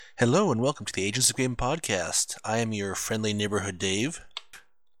Hello and welcome to the Agents of Game podcast. I am your friendly neighborhood Dave.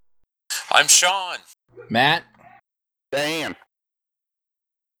 I'm Sean. Matt. Dan.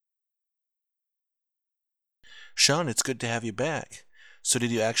 Sean, it's good to have you back. So did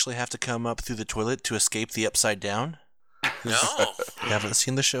you actually have to come up through the toilet to escape the Upside Down? No. You haven't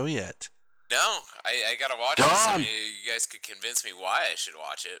seen the show yet. No, I gotta watch it. So you guys could convince me why I should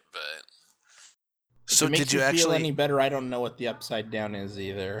watch it, but... So if it makes did you feel actually... any better, I don't know what the Upside Down is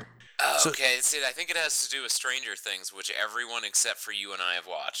either. Okay, see, I think it has to do with Stranger Things, which everyone except for you and I have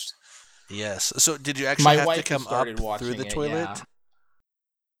watched. Yes. So did you actually have to come up through the toilet? Yeah.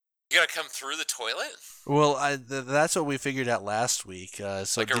 You gotta come through the toilet? Well, that's what we figured out last week.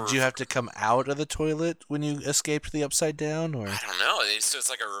 So did you have to come out of the toilet when you escaped the Upside Down? Or I don't know. So it's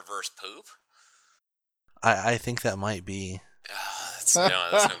like a reverse poop? I think that might be. That's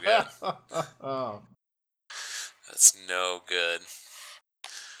no good. Oh. That's no good.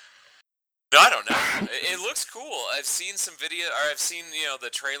 No, I don't know. It looks cool. I've seen some video, or I've seen, the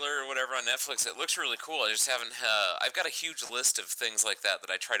trailer or whatever on Netflix. It looks really cool. I just haven't, I've got a huge list of things like that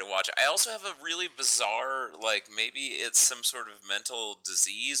I try to watch. I also have a really bizarre, maybe it's some sort of mental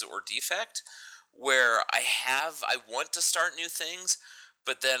disease or defect, where I want to start new things,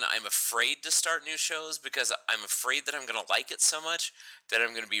 but then I'm afraid to start new shows because I'm afraid that I'm going to like it so much that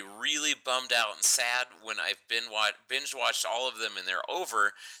I'm going to be really bummed out and sad when I've binge watched all of them and they're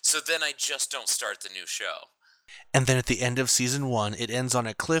over. So then I just don't start the new show. And then at the end of season 1, it ends on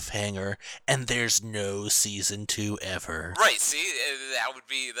a cliffhanger, and there's no season 2 ever. Right, see,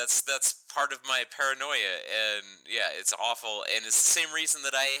 that's part of my paranoia, and yeah, it's awful, and it's the same reason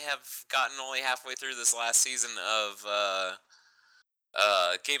that I have gotten only halfway through this last season of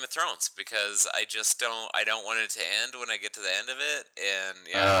Game of Thrones, because I don't want it to end when I get to the end of it, and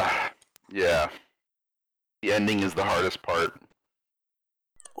yeah. The ending is the hardest part.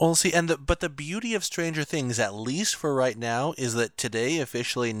 Well, see, but the beauty of Stranger Things, at least for right now, is that today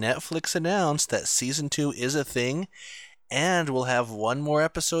officially Netflix announced that season 2 is a thing, and we'll have one more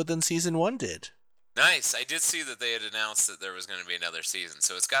episode than season 1 did. Nice. I did see that they had announced that there was going to be another season,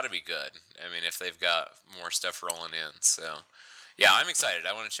 so it's got to be good. I mean, if they've got more stuff rolling in, so yeah, I'm excited.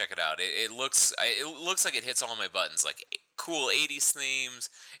 I want to check it out. It looks like it hits all my buttons, like cool 80s themes,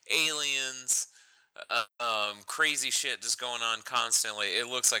 aliens, crazy shit just going on constantly. It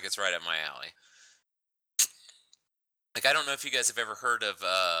looks like it's right up my alley. Like, I don't know if you guys have ever heard of,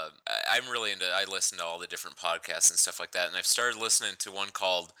 I listen to all the different podcasts and stuff like that, and I've started listening to one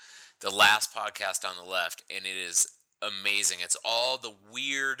called The Last Podcast on the Left, and it is amazing. It's all the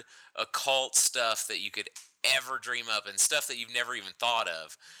weird occult stuff that you could ever dream up and stuff that you've never even thought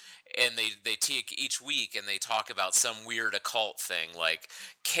of. And they take each week and they talk about some weird occult thing like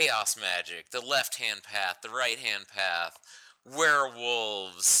chaos magic, the left-hand path, the right-hand path,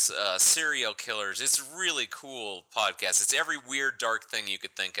 werewolves, serial killers. It's a really cool podcast. It's every weird, dark thing you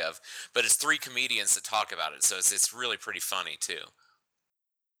could think of, but it's 3 comedians that talk about it, so it's really pretty funny too.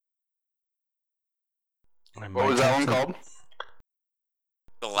 What was that one called?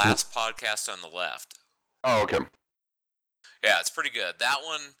 The Last Podcast on the Left. Oh, okay. Yeah, it's pretty good. That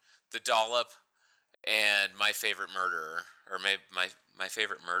one, The Dollop, and My Favorite Murderer, or my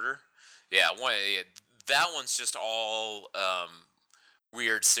Favorite Murder. Yeah, that one's just all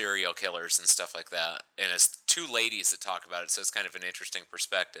weird serial killers and stuff like that, and it's 2 ladies that talk about it, so it's kind of an interesting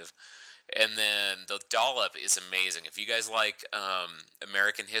perspective. And then The Dollop is amazing. If you guys like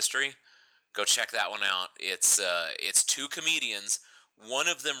American history, go check that one out. It's 2 comedians. One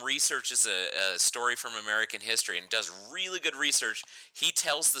of them researches a story from American history and does really good research. He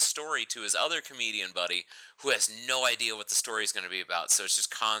tells the story to his other comedian buddy who has no idea what the story is going to be about. So it's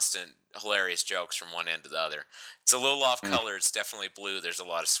just constant hilarious jokes from one end to the other. It's a little off color. It's definitely blue. There's a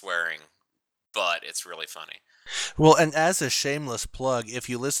lot of swearing, but it's really funny. Well, and as a shameless plug, if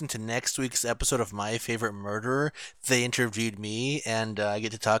you listen to next week's episode of My Favorite Murderer, they interviewed me, and I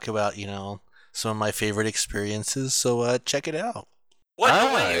get to talk about, some of my favorite experiences. So check it out. What?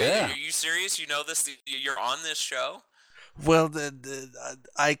 No way. Yeah. Are you serious? You know this? You're on this show? Well,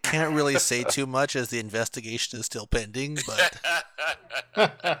 I can't really say too much as the investigation is still pending, but...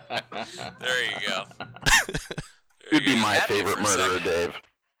 There you go. You'd be my favorite murderer, Dave.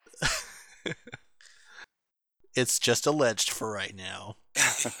 It's just alleged for right now.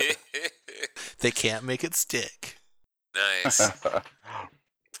 They can't make it stick. Nice.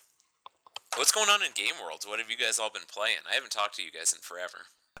 What's going on in Game Worlds? What have you guys all been playing? I haven't talked to you guys in forever.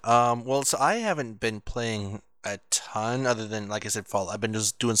 Well, so I haven't been playing a ton other than, like I said, Fallout. I've been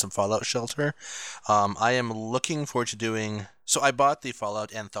just doing some Fallout Shelter. I am looking forward to doing... So I bought the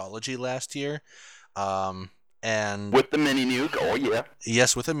Fallout Anthology last year. And With the mini nuke, oh yeah.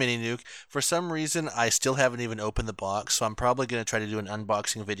 yes, with a mini nuke. For some reason, I still haven't even opened the box, so I'm probably going to try to do an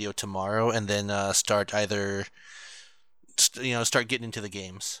unboxing video tomorrow and then start start getting into the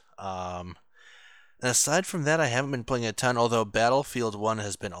games. And aside from that, I haven't been playing a ton, although Battlefield 1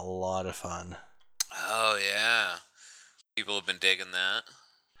 has been a lot of fun. Oh yeah, people have been digging that.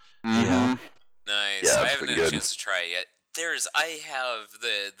 Yeah. Nice. Yeah, I it's haven't been had a good. chance to try it yet. I have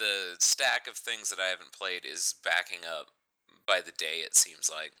the stack of things that I haven't played is backing up by the day, it seems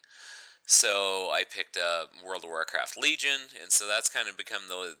like. So I picked up World of Warcraft Legion, and so that's kind of become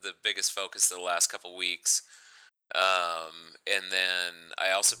the biggest focus of the last couple weeks. And then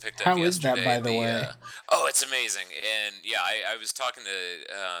I also picked up How is that, yesterday by the way? oh, it's amazing. And yeah, I was talking to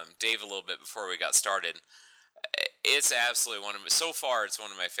Dave a little bit before we got started. It's absolutely so far it's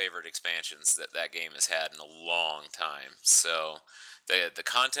one of my favorite expansions that game has had in a long time. So the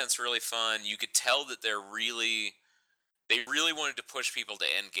content's really fun. You could tell that they really wanted to push people to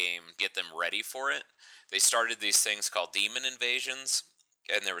endgame, get them ready for it. They started these things called demon invasions,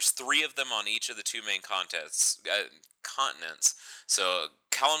 and there was 3 of them on each of the 2 main continents. So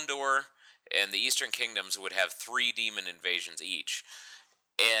Kalimdor and the Eastern Kingdoms would have 3 demon invasions each.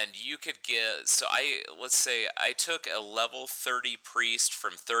 And you could get, let's say I took a level 30 priest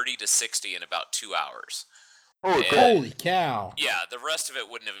from 30 to 60 in about 2 hours. Oh, cool. Holy cow! Yeah, the rest of it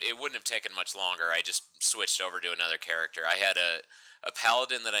wouldn't have taken much longer. I just switched over to another character. I had a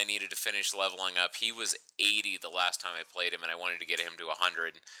paladin that I needed to finish leveling up. He was 80 the last time I played him, and I wanted to get him to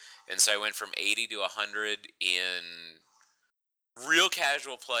 100. And so I went from 80 to 100 in real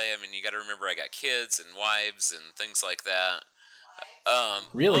casual play. I mean, you got to remember I got kids and wives and things like that.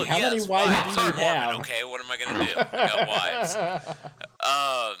 Really? Well, How many yes, wives wives do you are Mormon. have? Okay, what am I gonna do? I got wives.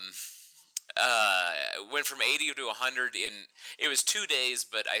 Went from 80 to 100 in, it was 2 days,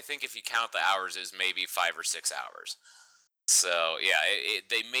 but I think if you count the hours, it was maybe 5 or 6 hours. So yeah,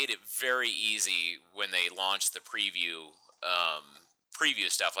 they made it very easy when they launched the preview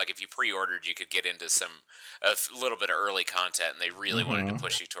stuff. Like if you pre-ordered, you could get into a little bit of early content, and they really wanted to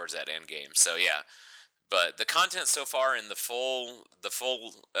push you towards that end game. So yeah. But the content so far in the full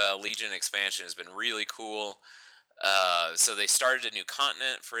Legion expansion has been really cool. So they started a new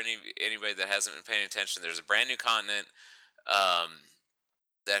continent for anybody that hasn't been paying attention. There's a brand new continent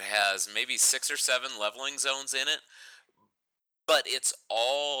that has maybe 6 or 7 leveling zones in it, but it's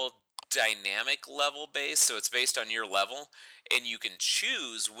all dynamic level based. So it's based on your level, and you can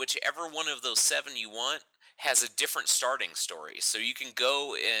choose whichever one of those 7 you want has a different starting story. So you can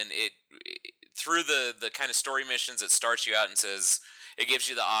go and through the kind of story missions, it starts you out and says, it gives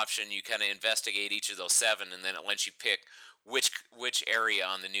you the option, you kind of investigate each of those 7, and then it lets you pick which area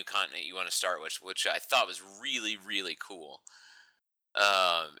on the new continent you want to start with, which I thought was really, really cool.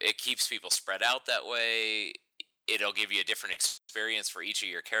 It keeps people spread out that way. It'll give you a different experience for each of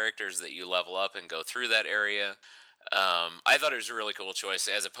your characters that you level up and go through that area. I thought it was a really cool choice,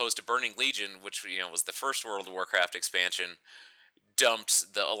 as opposed to Burning Legion, which was the first World of Warcraft expansion,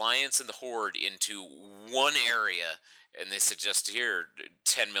 dumped the Alliance and the Horde into one area, and they said, just here,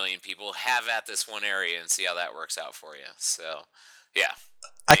 10 million people, have at this one area and see how that works out for you. So, yeah.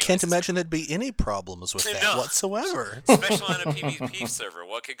 I can't imagine there'd be any problems with that whatsoever. Especially on a PvP server.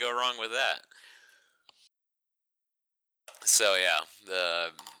 What could go wrong with that? So, yeah.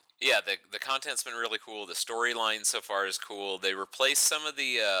 The content's been really cool. The storyline so far is cool. They replaced some of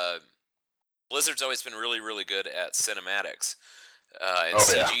the... Blizzard's always been really, really good at cinematics. And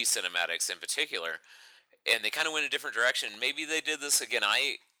CG cinematics in particular, and they kind of went a different direction. Maybe they did this again.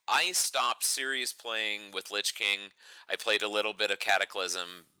 I stopped serious playing with Lich King. I played a little bit of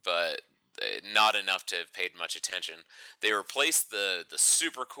Cataclysm, but not enough to have paid much attention. They replaced the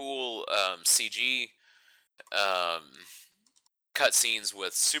super cool CG cutscenes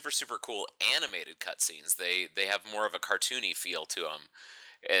with super cool animated cutscenes. They have more of a cartoony feel to them.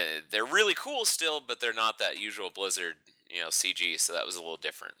 They're really cool still, but they're not that usual Blizzard CG, so that was a little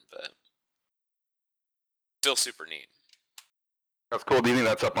different, but still super neat. That's cool. Do you think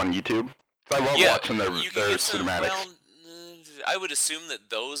that's up on YouTube? I love watching their cinematics. Well, I would assume that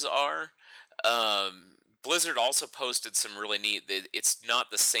those are. Blizzard also posted some really neat. It's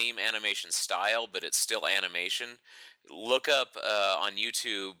not the same animation style, but it's still animation. Look up on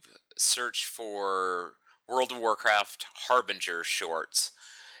YouTube, search for World of Warcraft Harbinger shorts.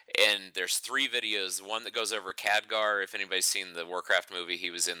 And there's 3 videos. One that goes over Khadgar. If anybody's seen the Warcraft movie, he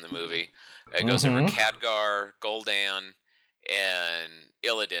was in the movie. It goes over Khadgar, Gul'dan, and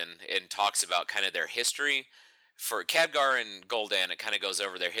Illidan, and talks about kind of their history. For Khadgar and Gul'dan, it kind of goes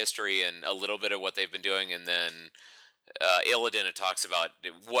over their history and a little bit of what they've been doing, and then Illidan, it talks about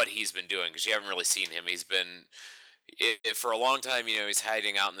what he's been doing, because you haven't really seen him. He's been for a long time, he's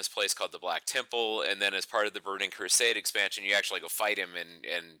hiding out in this place called the Black Temple, and then as part of the Burning Crusade expansion, you actually go fight him,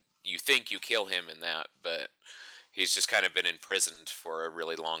 and you think you kill him in that, but he's just kind of been imprisoned for a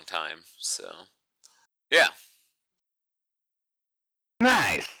really long time. So, yeah.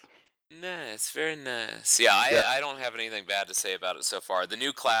 Nice. Nice, very nice. Yeah, I don't have anything bad to say about it so far. The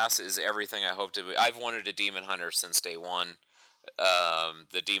new class is everything I hoped to be. I've wanted a Demon Hunter since day one.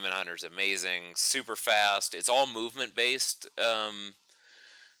 The Demon Hunter's amazing, super fast. It's all movement based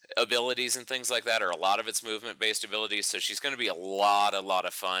abilities and things like that, or a lot of it's movement based abilities. So she's going to be a lot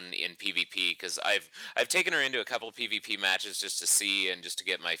of fun in PvP, because I've taken her into a couple of PvP matches just to see and just to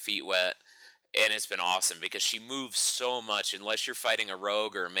get my feet wet. And it's been awesome because she moves so much. Unless you're fighting a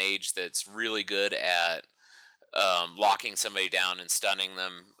rogue or a mage that's really good at locking somebody down and stunning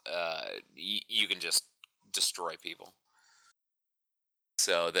them, you can just destroy people.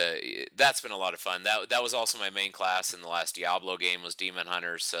 So that's been a lot of fun. That was also my main class in the last Diablo game, was Demon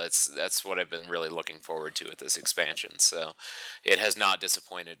Hunters. So that's what I've been really looking forward to with this expansion. So it has not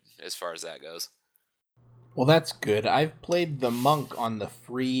disappointed as far as that goes. Well, that's good. I've played the monk on the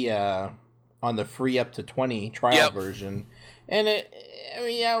free up to 20 trial version, and it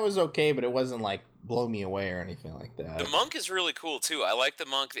was okay, but it wasn't like blow me away or anything like that. The monk is really cool too. I like the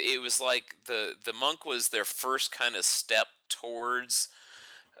monk. It was like the monk was their first kind of step towards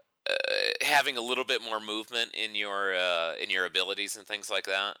having a little bit more movement in your abilities and things like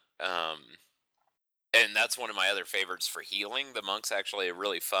that. And that's one of my other favorites for healing. The monk's actually a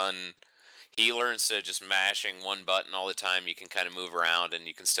really fun healer. Instead of just mashing one button all the time, you can kind of move around and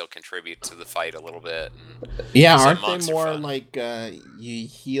you can still contribute to the fight a little bit. Yeah, aren't they more like you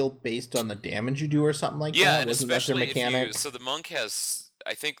heal based on the damage you do or something like that? Yeah, and especially if so the monk has,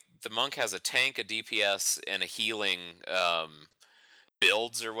 I think the monk has a tank, a DPS, and a healing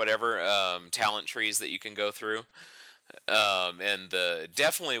builds or whatever, talent trees that you can go through. And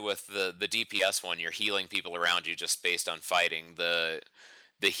definitely with the DPS one, you're healing people around you just based on fighting.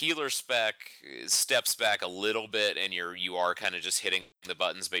 The healer spec steps back a little bit, and you are kind of just hitting the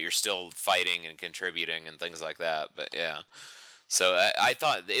buttons, but you're still fighting and contributing and things like that. But yeah, so I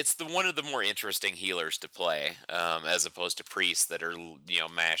thought it's one of the more interesting healers to play, as opposed to priests that are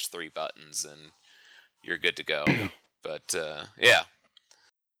mash 3 buttons and you're good to go. But yeah,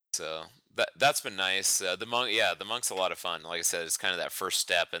 so that's been nice. The monk's a lot of fun. Like I said, it's kind of that first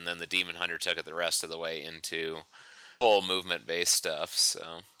step, and then the Demon Hunter took it the rest of the way into full movement based stuff. So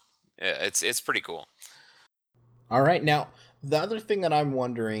yeah, it's pretty cool. All right, now the other thing that I'm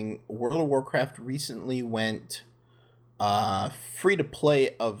wondering, World of Warcraft recently went free to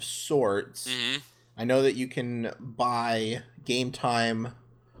play of sorts. Mm-hmm. I know that you can buy game time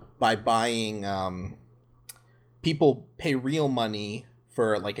by buying people pay real money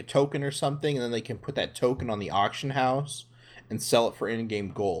for like a token or something, and then they can put that token on the auction house and sell it for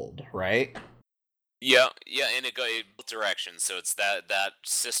in-game gold, right? Yeah, and it goes both directions. So it's that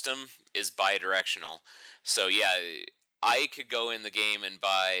system is bi-directional. So yeah, I could go in the game and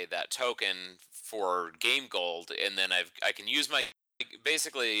buy that token for game gold, and then I can use my,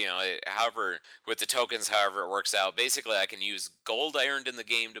 basically, however, with the tokens, however it works out, basically I can use gold I earned in the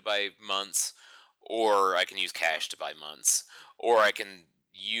game to buy months, or I can use cash to buy months, or I can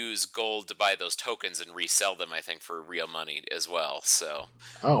use gold to buy those tokens and resell them, I think, for real money as well. So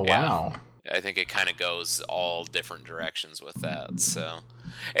oh yeah, wow, I think it kind of goes all different directions with that. So,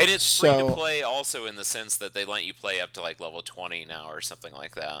 and it's free to play also in the sense that they let you play up to like level 20 now or something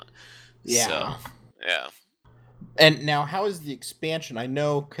like that. Yeah. So, yeah. And now, how is the expansion? I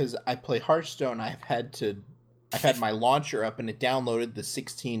know because I play Hearthstone, I've had my launcher up and it downloaded the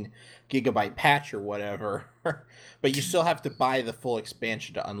 16 gigabyte patch or whatever, but you still have to buy the full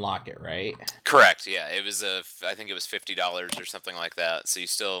expansion to unlock it, right? Correct. Yeah, it was I think it was $50 or something like that. So you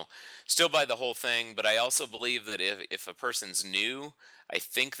still buy the whole thing. But I also believe that if a person's new, I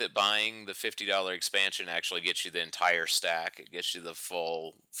think that buying the $50 expansion actually gets you the entire stack. It gets you the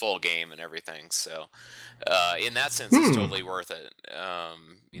full game and everything. So in that sense, it's totally worth it.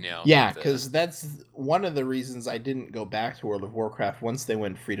 Yeah, because that's one of the reasons I didn't go back to World of Warcraft once they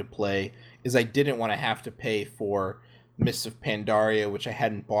went free to play, is I didn't want to have to pay for Mists of Pandaria, which I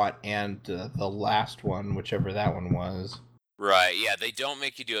hadn't bought, and the last one, whichever that one was. Right, yeah, they don't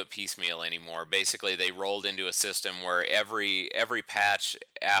make you do it piecemeal anymore. Basically, they rolled into a system where every patch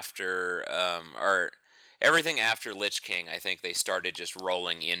after, or everything after Lich King, I think they started just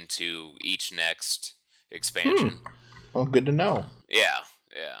rolling into each next expansion. Well, good to know. Yeah.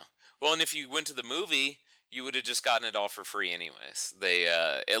 Well, and if you went to the movie, you would have just gotten it all for free anyways. They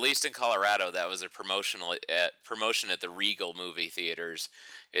at least in Colorado, that was a promotion at the Regal movie theaters.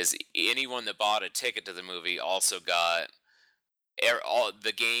 Is anyone that bought a ticket to the movie also got all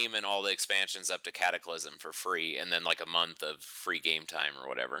the game and all the expansions up to Cataclysm for free, and then like a month of free game time or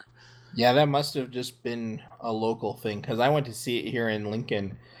whatever. Yeah, that must have just been a local thing because I went to see it here in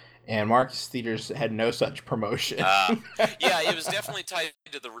Lincoln, and Marcus Theaters had no such promotion. Yeah, it was definitely tied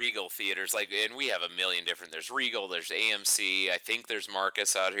to the Regal theaters. Like, and we have a million different. There's Regal, there's AMC. I think there's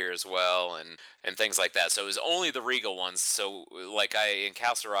Marcus out here as well, and things like that. So it was only the Regal ones. So like in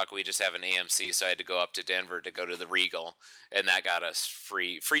Castle Rock, we just have an AMC, so I had to go up to Denver to go to the Regal, and that got us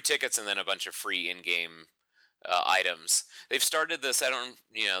free tickets and then a bunch of free in-game items. They've started this. I don't,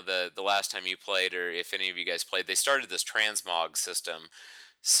 the last time you played, or if any of you guys played, they started this transmog system.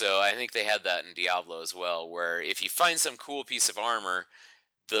 So I think they had that in Diablo as well, where if you find some cool piece of armor,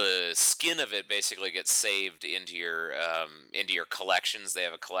 the skin of it basically gets saved into your collections. They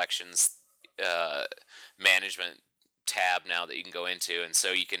have a collections management tab now that you can go into, and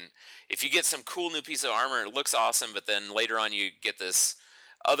so you can, if you get some cool new piece of armor, it looks awesome, but then later on you get this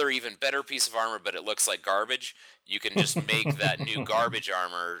other even better piece of armor, but it looks like garbage. You can just make that new garbage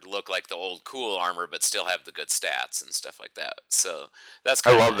armor look like the old cool armor, but still have the good stats and stuff like that. So that's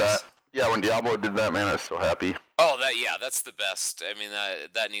I kind of love that. Yeah, when Diablo did that, man, I was so happy. Oh, that's the best. I mean,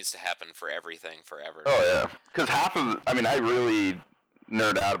 that needs to happen for everything forever. Oh yeah, because I really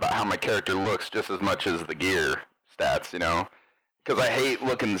nerd out about how my character looks just as much as the gear stats, Because I hate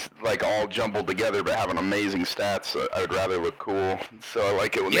looking like all jumbled together, but having amazing stats. I would rather look cool, so I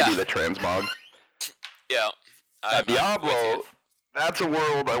like it when they do the transmog. Yeah. Diablo, that's a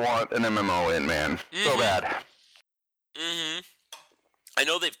world I want an MMO in, man. Mm-hmm. So bad. Mm-hmm. I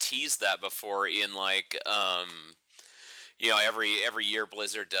know they've teased that before in like, every year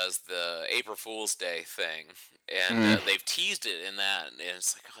Blizzard does the April Fool's Day thing, and they've teased it in that, and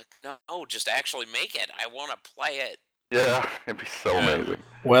it's like, no, just actually make it. I want to play it. Yeah, it'd be so amazing.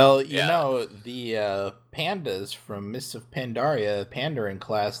 Well, the pandas from Mists of Pandaria, Pandaren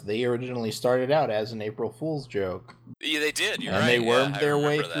class, they originally started out as an April Fool's joke. Yeah, they did. You're and right. They wormed their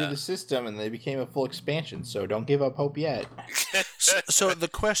way that. through the system, and they became a full expansion. So don't give up hope yet. So the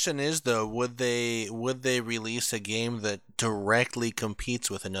question is, though, would they release a game that directly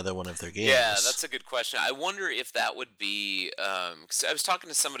competes with another one of their games? Yeah, that's a good question. I wonder if that would be. 'Cause I was talking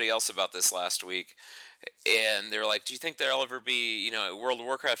to somebody else about this last week. And they're like, do you think there'll ever be, World of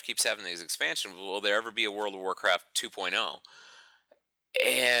Warcraft keeps having these expansions. Will there ever be a World of Warcraft 2.0?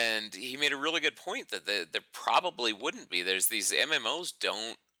 And he made a really good point that there probably wouldn't be. There's these MMOs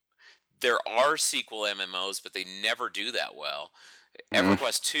there are sequel MMOs, but they never do that well.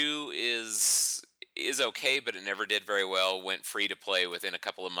 EverQuest 2 is okay, but it never did very well. Went free to play within a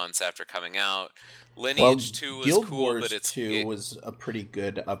couple of months after coming out. Lineage 2 was Guild cool, Wars but it's 2 was a pretty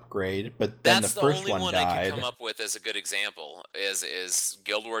good upgrade, but then the first one died. That's the only one I could come up with as a good example. Is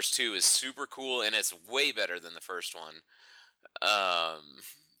Guild Wars 2 is super cool, and it's way better than the first one.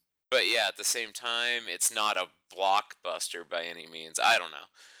 But yeah, at the same time, it's not a blockbuster by any means. I don't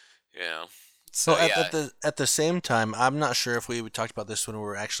know. So at the same time, I'm not sure if we talked about this when we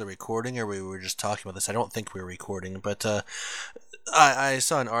were actually recording or we were just talking about this. I don't think we were recording, but I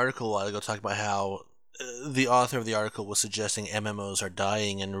saw an article a while ago talking about how the author of the article was suggesting MMOs are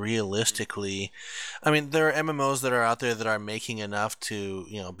dying, and realistically, I mean, there are MMOs that are out there that are making enough to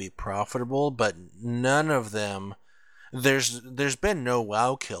be profitable, but none of them. There's been no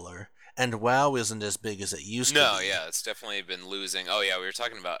WoW killer. And WoW isn't as big as it used to be. No, yeah, it's definitely been losing. Oh yeah, we were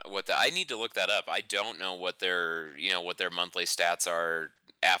talking about I need to look that up. I don't know what their monthly stats are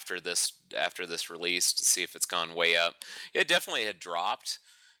after this release to see if it's gone way up. It definitely had dropped,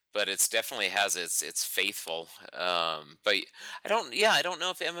 but it's definitely has its faithful. But I don't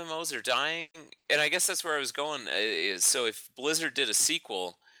know if MMOs are dying, and I guess that's where I was going. So if Blizzard did a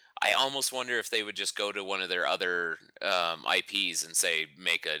sequel, I almost wonder if they would just go to one of their other IPs and say,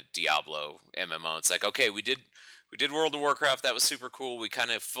 make a Diablo MMO. It's like, okay, we did World of Warcraft. That was super cool. We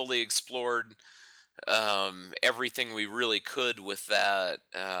kind of fully explored everything we really could with that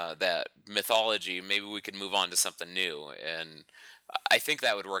mythology. Maybe we could move on to something new. And I think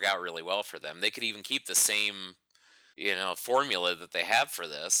that would work out really well for them. They could even keep the same, formula that they have for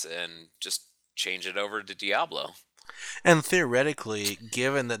this and just change it over to Diablo. And theoretically,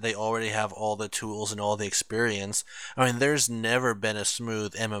 given that they already have all the tools and all the experience, I mean, there's never been a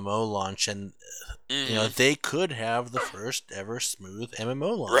smooth MMO launch, and they could have the first ever smooth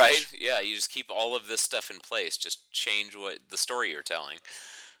MMO launch. Right? Yeah, you just keep all of this stuff in place. Just change what the story you're telling.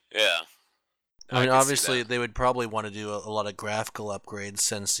 Yeah. I mean, obviously, they would probably want to do a lot of graphical upgrades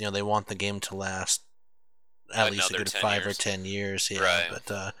since they want the game to last at least a Another good 10 5 or years. 10 years. Yeah, Right.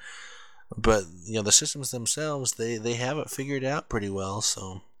 but the systems themselves, they have it figured out pretty well.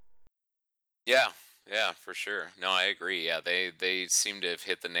 So Yeah, yeah, for sure. No, I agree. Yeah, they seem to have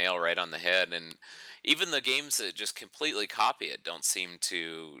hit the nail right on the head, and even the games that just completely copy it don't seem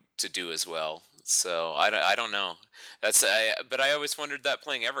to do as well. So I don't know. But I always wondered that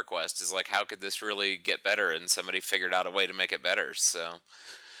playing EverQuest is like, how could this really get better? And somebody figured out a way to make it better. So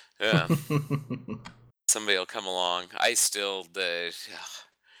yeah, somebody will come along. I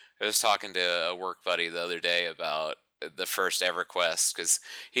was talking to a work buddy the other day about the first EverQuest because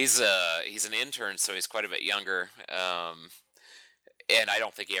he's an intern, so he's quite a bit younger. And I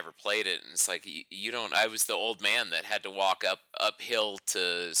don't think he ever played it. And it's like you don't. I was the old man that had to walk uphill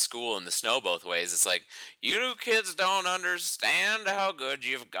to school in the snow both ways. It's like you kids don't understand how good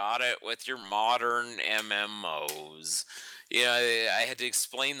you've got it with your modern MMOs. I had to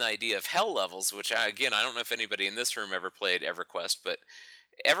explain the idea of hell levels, which again, I don't know if anybody in this room ever played EverQuest, but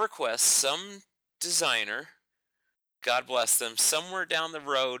EverQuest, some designer, God bless them, somewhere down the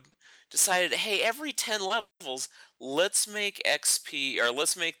road decided, hey, every 10 levels, let's make XP, or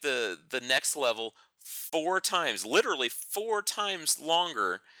let's make the next level 4 times, literally 4 times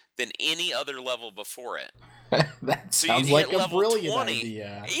longer than any other level before it. That So you'd sounds hit like a level brilliant 20.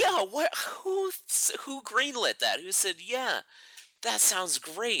 idea. Yeah, who greenlit that? Who said, yeah, that sounds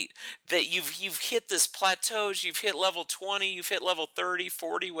great. That you've hit this plateaus, you've hit level 20, you've hit level 30,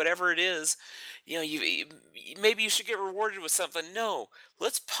 40, whatever it is. Maybe you should get rewarded with something. No,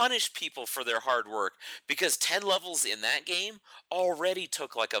 let's punish people for their hard work because 10 levels in that game already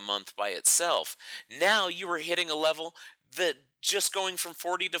took like a month by itself. Now you were hitting a level that just going from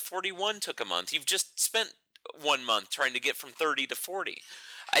 40 to 41 took a month. You've just spent 1 month trying to get from 30 to 40.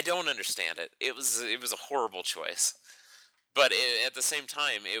 I don't understand it. It was a horrible choice. But at the same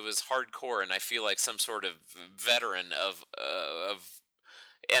time, it was hardcore, and I feel like some sort of veteran of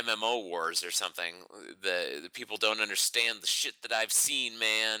MMO wars or something. The people don't understand the shit that I've seen,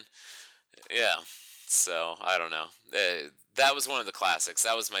 man. Yeah. So I don't know. That was one of the classics.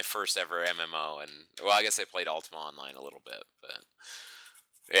 That was my first ever MMO, and well, I guess I played Ultima Online a little bit, but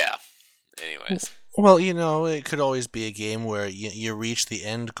yeah. Anyways. well, it could always be a game where you reach the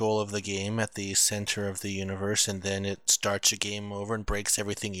end goal of the game at the center of the universe, and then it starts your game over and breaks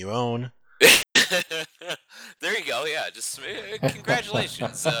everything you own. There you go. Yeah, just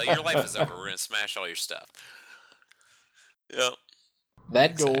congratulations. Your life is over. We're gonna smash all your stuff. Yep.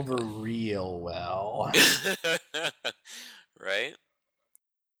 That'd go over real well. Right?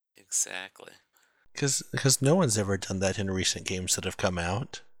 Exactly. Because no one's ever done that in recent games that have come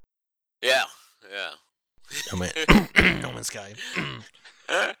out. Yeah. Yeah. No Man's Sky.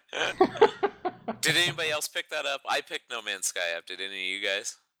 Did anybody else pick that up? I picked No Man's Sky up. Did any of you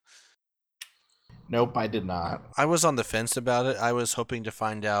guys? Nope, I did not. I was on the fence about it. I was hoping to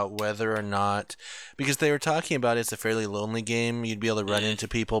find out whether or not, because they were talking about it's a fairly lonely game. You'd be able to run into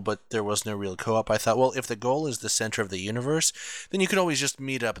people, but there was no real co-op. I thought, well, if the goal is the center of the universe, then you could always just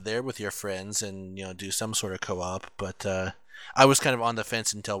meet up there with your friends and do some sort of co-op. But I was kind of on the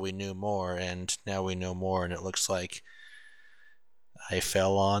fence until we knew more, and now we know more, and it looks like I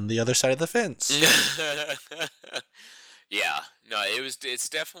fell on the other side of the fence. Yeah, no, it's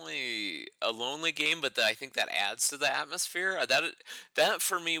definitely a lonely game, but I think that adds to the atmosphere. That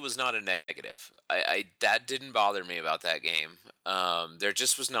for me was not a negative. I that didn't bother me about that game. There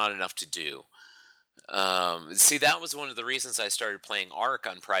just was not enough to do. See, that was one of the reasons I started playing Ark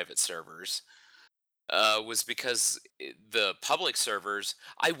on private servers. Was because the public servers,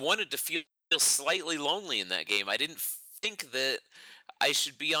 I wanted to feel slightly lonely in that game. I didn't think that I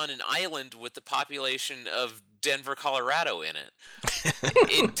should be on an island with the population of Denver, Colorado in it.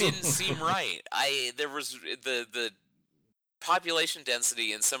 It didn't seem right. There was the population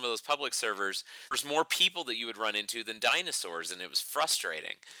density in some of those public servers. There's more people that you would run into than dinosaurs, and it was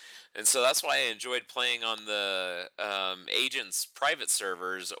frustrating. And so that's why I enjoyed playing on the agents' private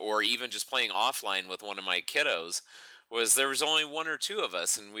servers, or even just playing offline with one of my kiddos. Was there was only one or two of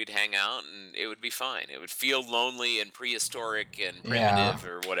us, and we'd hang out, and it would be fine. It would feel lonely and prehistoric and primitive,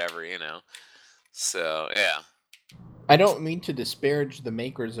 or whatever, So yeah. I don't mean to disparage the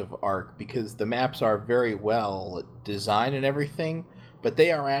makers of Ark because the maps are very well designed and everything, but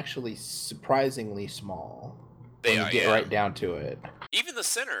they are actually surprisingly small They when are, you get yeah. right down to it. Even the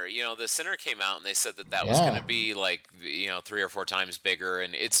center, the center came out and they said that was going to be like, 3 or 4 times bigger,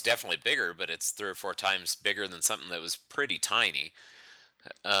 and it's definitely bigger, but it's 3 or 4 times bigger than something that was pretty tiny.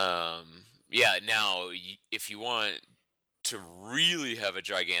 Yeah, now if you want to really have a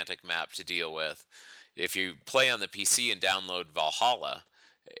gigantic map to deal with, if you play on the PC and download Valhalla,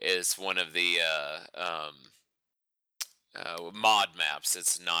 is one of the mod maps.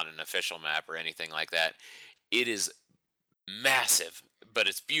 It's not an official map or anything like that. It is massive, but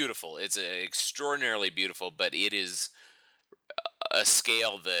it's beautiful. It's extraordinarily beautiful, but it is a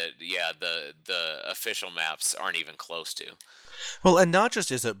scale that the official maps aren't even close to. Well, and not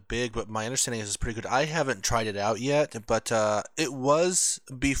just is it big, but my understanding is it's pretty good. I haven't tried it out yet, but it was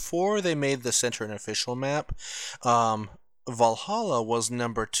before they made the center an official map. Valhalla was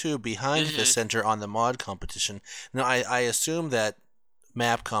number 2 behind the center on the mod competition. Now, I assume that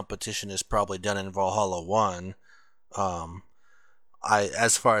map competition is probably done in Valhalla 1.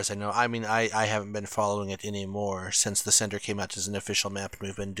 As far as I know, I mean, I haven't been following it anymore since the center came out as an official map, and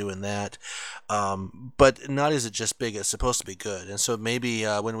we've been doing that. But not is it just big; it's supposed to be good, and so maybe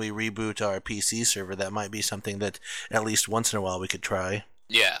when we reboot our PC server, that might be something that at least once in a while we could try.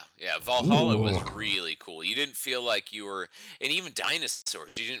 Yeah, Valhalla was Ooh. really cool. You didn't feel like you were, and even dinosaurs.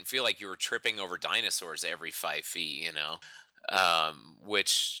 You didn't feel like you were tripping over dinosaurs every 5 feet.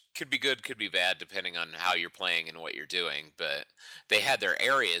 Which could be good, could be bad, depending on how you're playing and what you're doing. But they had their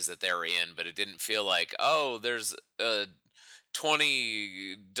areas that they were in, but it didn't feel like, oh, there's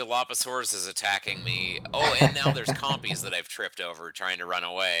 20 Dilophosaurus attacking me. Oh, and now there's compies that I've tripped over trying to run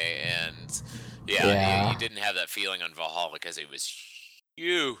away. And you didn't have that feeling on Valhalla because it was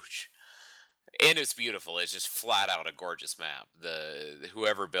huge. And it's beautiful. It's just flat out a gorgeous map.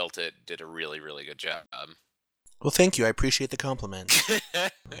 Whoever built it did a really, really good job. Well, thank you. I appreciate the compliment.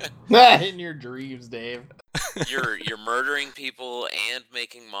 In your dreams, Dave. You're murdering people and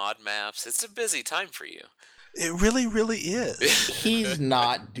making mod maps. It's a busy time for you. It really, really is. He's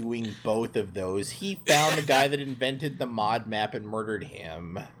not doing both of those. He found the guy that invented the mod map and murdered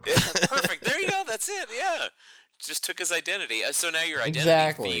him. Perfect. There you go. That's it. Yeah. Just took his identity. So now you're identity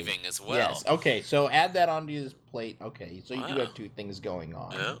Exactly. thieving as well. Yes. Okay. So add that onto his plate. Okay. So you do Wow. have 2 things going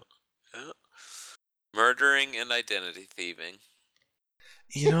on. Yeah. Murdering and identity thieving.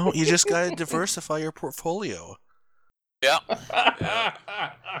 You just gotta diversify your portfolio. Yeah.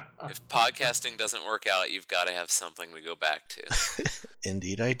 If podcasting doesn't work out, you've got to have something to go back to.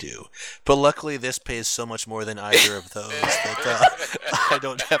 Indeed, I do. But luckily, this pays so much more than either of those that I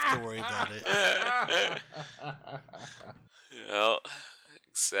don't have to worry about it. Yeah,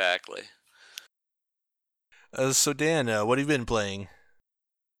 exactly. So, Dan, what have you been playing?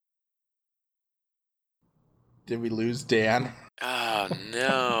 Did we lose Dan? Oh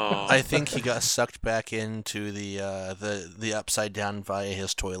no! I think he got sucked back into the upside down via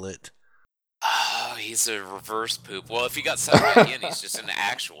his toilet. Oh, he's a reverse poop. Well, if he got sucked back in, he's just an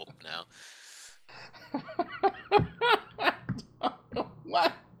actual now.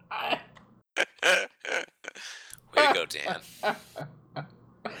 What? Way to go, Dan.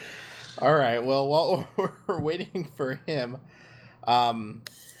 All right. Well, while we're waiting for him, I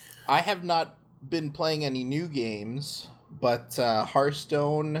have not been playing any new games, but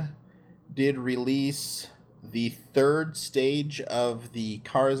Hearthstone did release the 3rd stage of the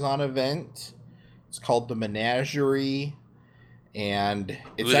Karazhan event. It's called the Menagerie, and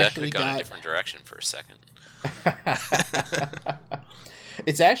it's Ooh, that actually could have gone got a different direction for a second.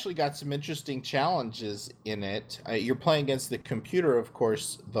 It's actually got some interesting challenges in it. You're playing against the computer, of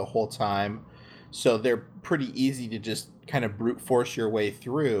course, the whole time, so they're pretty easy to just kind of brute force your way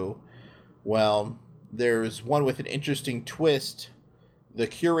through. Well, there's one with an interesting twist. The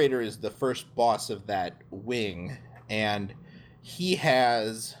curator is the first boss of that wing, and he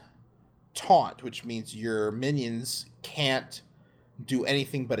has taunt, which means your minions can't do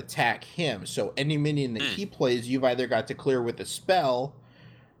anything but attack him. So any minion that he plays, you've either got to clear with a spell,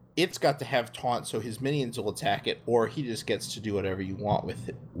 it's got to have taunt so his minions will attack it, or he just gets to do whatever you want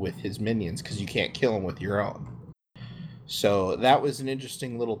with his minions because you can't kill him with your own. So that was an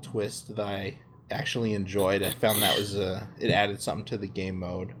interesting little twist that I actually enjoyed. I found that was it added something to the game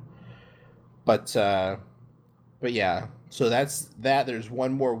mode. But yeah, so that's that. There's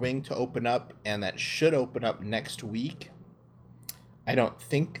one more wing to open up, and that should open up next week. I don't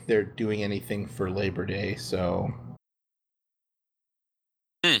think they're doing anything for Labor Day, so.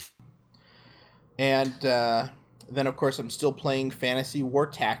 And then, of course, I'm still playing Fantasy War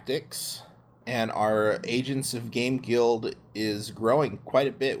Tactics, and our Agents of Game Guild is growing quite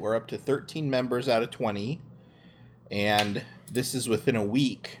a bit. We're up to 13 members out of 20, and this is within a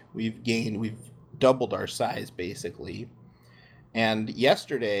week. We've doubled our size, basically. And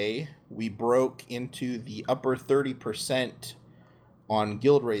yesterday, we broke into the upper 30% on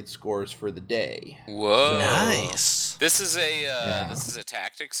guild raid scores for the day. Whoa! Nice. This is a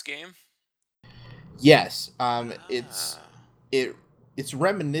tactics game. Yes, it's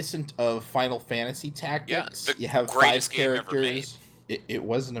reminiscent of Final Fantasy Tactics. Yeah, the you have 5 greatest game ever made. characters. It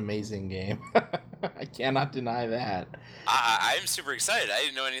was an amazing game. I cannot deny that. I'm super excited. I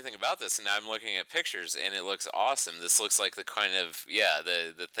didn't know anything about this, and now I'm looking at pictures, and it looks awesome. This looks like the kind of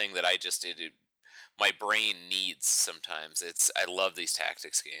the thing that I just did. My brain needs sometimes. I love these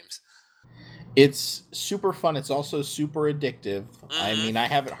tactics games. It's super fun. It's also super addictive. I Mhm. mean, I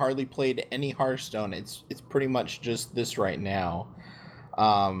haven't hardly played any Hearthstone. It's pretty much just this right now.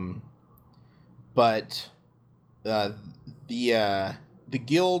 Um, but uh, the uh, the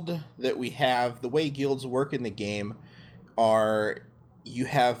guild that we have, the way guilds work in the game, are you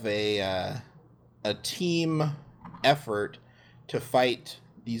have a team effort to fight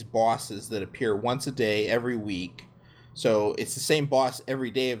these bosses that appear once a day every week. So it's the same boss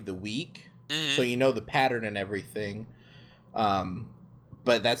every day of the week. So Mhm. you know the pattern and everything. Um,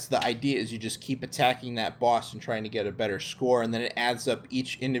 but that's the idea, is you just keep attacking that boss and trying to get a better score, and then it adds up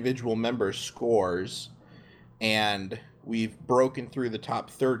each individual member's scores. And we've broken through the top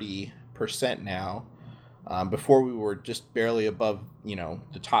 30% now. Before we were just barely above,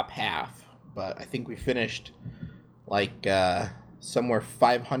 the top half. But I think we finished like somewhere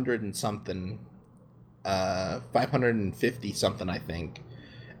 500 and something, 550 something, I think,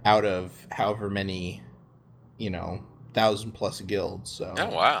 out of however many, 1,000 plus guilds. Oh So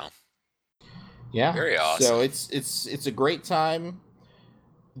wow, yeah, very so awesome. it's a great time.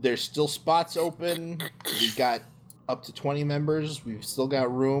 There's still spots open. We've got up to 20 members. We've still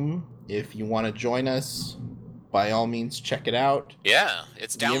got room. If you want to join us, by all means, check it out. Yeah,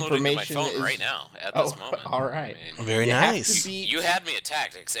 it's The downloading to my information phone right is. now at this Oh, moment. all I right. mean, Very You have to nice. beat. you had me at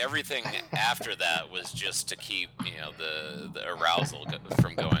tactics. Everything after that was just to keep the arousal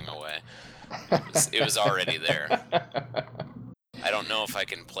from going away. It was already there. I don't know if I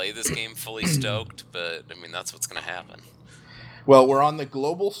can play this game fully stoked, but I mean that's what's gonna happen. Well, we're on the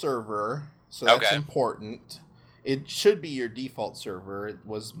global server, so that's Okay. important. It should be your default server. It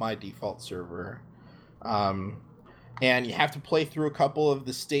was my default server. Um, and you have to play through a couple of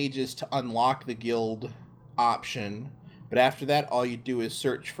the stages to unlock the guild option. But after that, all you do is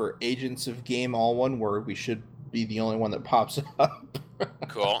search for Agents of Game, all one word. We should be the only one that pops up.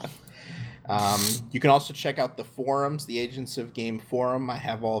 Cool. You can also check out the forums, the Agents of Game forum. I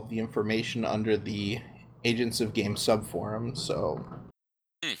have all of the information under the Agents of Game subforum. So,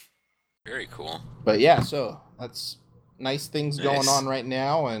 Very cool. but yeah, so that's nice things going Nice. on right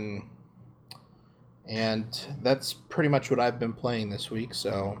now, and that's pretty much what I've been playing this week.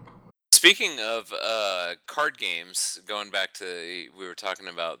 So, Speaking of card games, going back to we were talking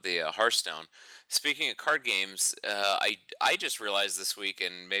about the Hearthstone. Speaking of card games, I just realized this week,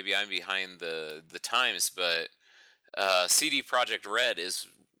 and maybe I'm behind the times, but CD Projekt Red is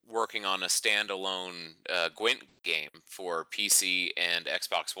working on a standalone Gwent game for PC and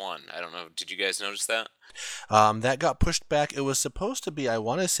Xbox One. I don't know. Did you guys notice that? That got pushed back. It was supposed to be, I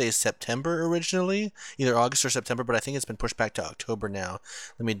want to say September originally, either August or September, but I think it's been pushed back to October now.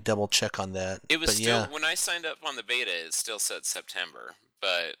 Let me double check on that. It was But still yeah, when I signed up on the beta, it still said September,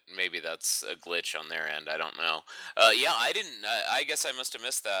 but maybe that's a glitch on their end. I don't know. Yeah, I didn't. I guess I must have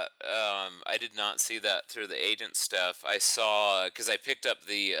missed that. I did not see that through the agent stuff. I saw because I picked up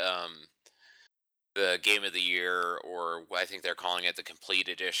the game of the year, or I think they're calling it the complete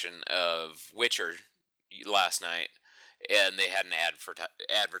edition of Witcher last night, and they had an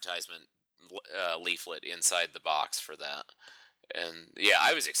advertisement leaflet inside the box for that. And yeah,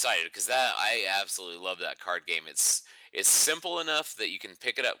 I was excited because that I absolutely love that card game. It's simple enough that you can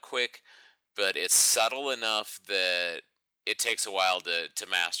pick it up quick, but it's subtle enough that it takes a while to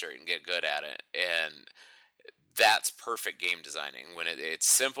master it and get good at it. And that's perfect game designing. When it's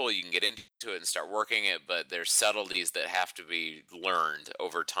simple, you can get into it and start working it, but there's subtleties that have to be learned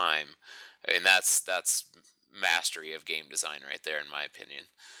over time, and that's mastery of game design right there, in my opinion.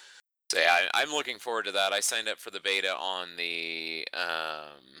 So yeah, I'm looking forward to that. I signed up for the beta on the, I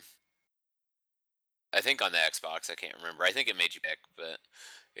think on the Xbox. I can't remember. I think it made you pick, but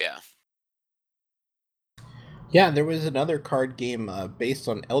yeah. yeah, there was another card game based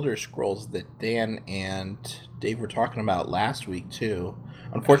on Elder Scrolls that Dan and Dave were talking about last week too.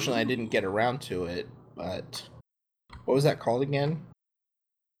 Unfortunately, I didn't get around to it. But what was that called again?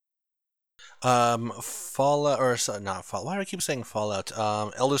 Fallout, or not Fallout. Why do I keep saying Fallout?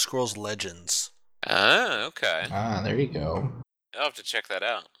 Elder Scrolls Legends. Ah, okay. Ah, there you go. I'll have to check that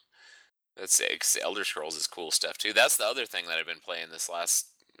out. That's it, 'cause Elder Scrolls is cool stuff too. That's the other thing that I've been playing this last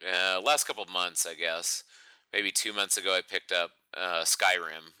couple of months, I guess. Maybe 2 months ago, I picked up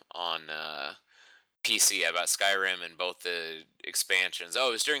Skyrim on PC. I bought Skyrim and both the expansions. Oh,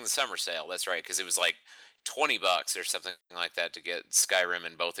 it was during the summer sale. That's right, because it was like $20 or something like that to get Skyrim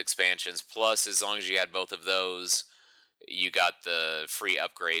and both expansions. Plus, as long as you had both of those, you got the free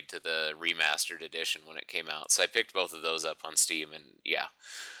upgrade to the remastered edition when it came out. So I picked both of those up on Steam, and yeah,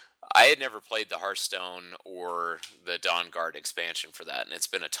 I had never played the Hearthstone or the Dawn Guard expansion for that, and it's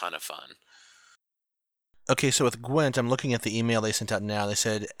been a ton of fun. Okay, so with Gwent, I'm looking at the email they sent out now. They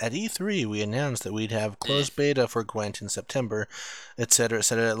said, at E3, we announced that we'd have closed beta for Gwent in September, etc.,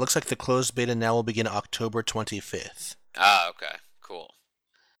 etc. It looks like the closed beta now will begin October 25th. Ah, okay. Cool.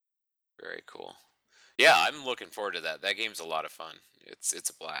 Very cool. Yeah, I'm looking forward to that. That game's a lot of fun. It's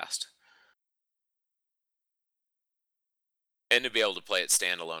a blast. And to be able to play it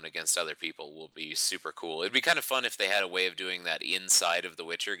standalone against other people will be super cool. It'd be kind of fun if they had a way of doing that inside of the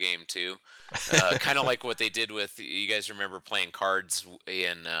Witcher game too. Kind of like what they did with, you guys remember playing cards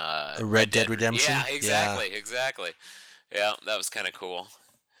in Red Dead Redemption? Yeah, exactly. Yeah, that was kind of cool.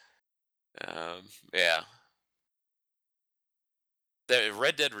 Yeah. The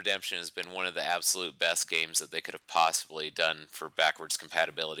Red Dead Redemption has been one of the absolute best games that they could have possibly done for backwards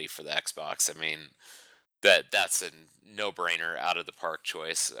compatibility for the Xbox. I mean, that's a no-brainer, out of the park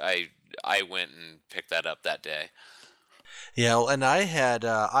choice. I went and picked that up that day. Yeah, well, and I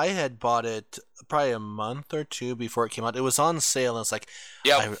had bought it probably a month or two before it came out. It was on sale, and it's like,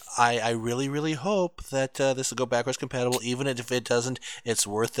 Yep. I really, really hope that this will go backwards compatible. Even if it doesn't, it's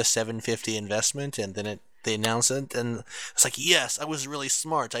worth the $750 investment. And then they announced it, and it's like, yes, I was really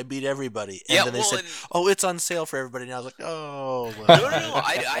smart. I beat everybody. And Yeah, then they well, said, and- oh, it's on sale for everybody. And I was like, oh. No, Well. no.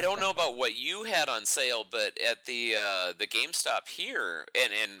 I don't know about what you had on sale, but at the GameStop here,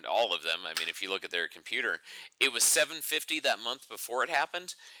 and all of them. I mean, if you look at their computer, it was $750 that month before it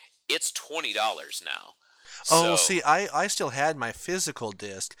happened. It's $20 now. Oh, So, see, I still had my physical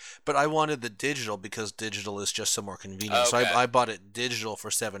disc, but I wanted the digital because digital is just so more convenient. So Okay. I bought it digital for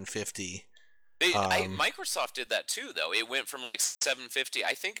 $750. Microsoft did that too, though. It went from like $750.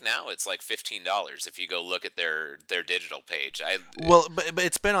 I think now it's like $15 if you go look at their digital page. Well, but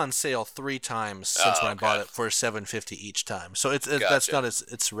it's been on sale 3 times since Oh, when I bought okay. it for $750 each time. So that's Gotcha. not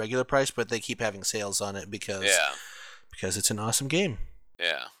its regular price, but they keep having sales on it because it's an awesome game.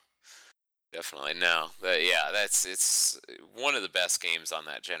 Yeah, definitely. No, it's one of the best games on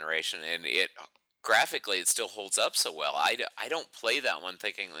that generation, and graphically it still holds up so well. I don't play that one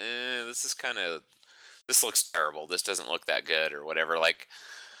thinking, this looks terrible. This doesn't look that good or whatever. Like,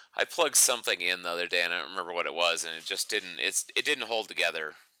 I plugged something in the other day and I don't remember what it was, and it just didn't hold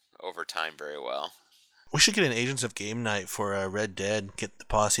together over time very well. We should get an Agents of Game Night for Red Dead. Get the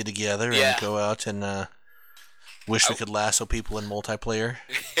posse together Yeah. and go out and wish we could lasso people in multiplayer.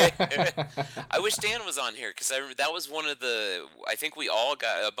 I wish Dan was on here because that was one of the. I think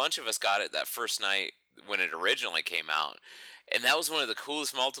a bunch of us got it that first night when it originally came out, and that was one of the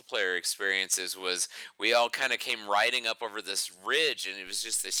coolest multiplayer experiences. Was we all kind of came riding up over this ridge, and it was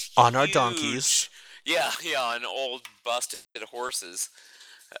just this On our huge- donkeys. Yeah, on old busted horses.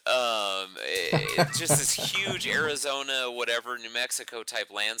 Just this huge Arizona, whatever, New Mexico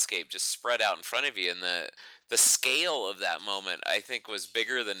type landscape just spread out in front of you, and the scale of that moment, I think, was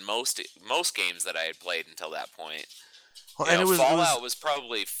bigger than most games that I had played until that point. Well, You and know, it Fallout was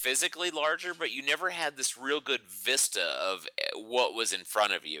probably physically larger, but you never had this real good vista of what was in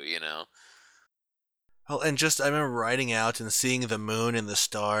front of you. You know. Well, and just I remember riding out and seeing the moon and the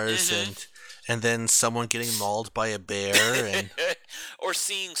stars, Mhm. and then someone getting mauled by a bear, and Or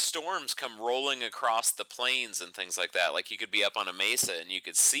seeing storms come rolling across the plains and things like that. Like, you could be up on a mesa and you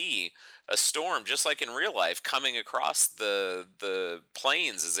could see a storm, just like in real life, coming across the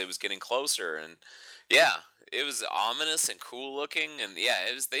plains as it was getting closer. And yeah, it was ominous and cool looking. And yeah,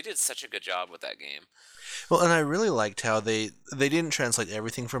 they did such a good job with that game. well, and I really liked how they didn't translate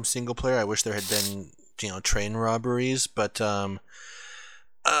everything from single player. I wish there had been train robberies, but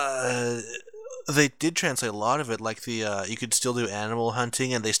they did translate a lot of it. Like you could still do animal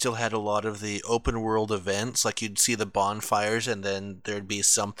hunting, and they still had a lot of the open world events. Like you'd see the bonfires, and then there'd be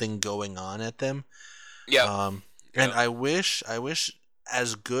something going on at them. Yeah. And Yeah. I wish,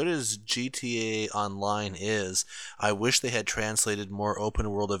 as good as GTA Online is, I wish they had translated more open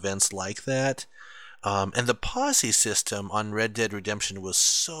world events like that. And the posse system on Red Dead Redemption was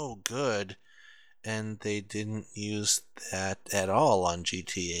so good, and they didn't use that at all on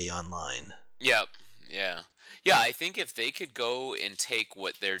GTA Online. Yep. Yeah. Yeah, I think if they could go and take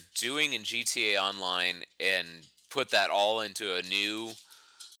what they're doing in GTA Online and put that all into a new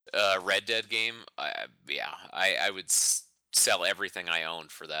Red Dead game, I would sell everything I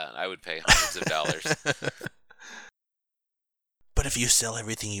owned for that. I would pay hundreds of dollars. But if you sell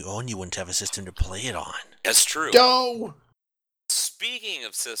everything you own, you wouldn't have a system to play it on. That's true. No! Speaking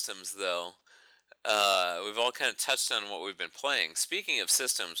of systems, though, we've all kind of touched on what we've been playing. Speaking of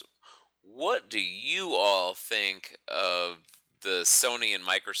systems, what do you all think of the Sony and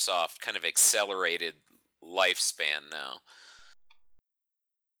Microsoft kind of accelerated lifespan now?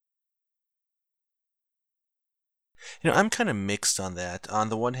 I'm kind of mixed on that. On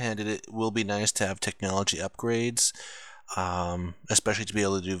the one hand, it will be nice to have technology upgrades, especially to be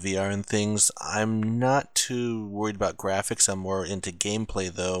able to do VR and things. I'm not too worried about graphics. I'm more into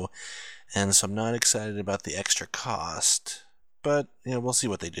gameplay, though, and so I'm not excited about the extra cost. But we'll see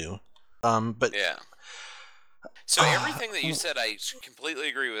what they do. But Yeah. So everything that you said, I completely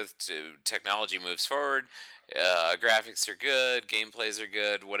agree with. Technology moves forward, graphics are good, gameplays are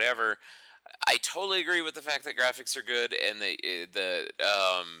good, whatever. I totally agree with the fact that graphics are good and the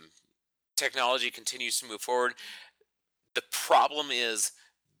technology continues to move forward. The problem is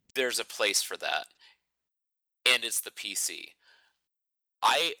there's a place for that, and it's the PC.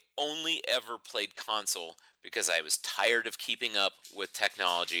 I only ever played console because I was tired of keeping up with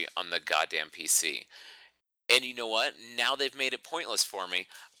technology on the goddamn PC. And you know what? Now they've made it pointless for me.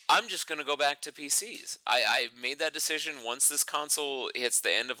 I'm just going to go back to PCs. I made that decision. Once this console hits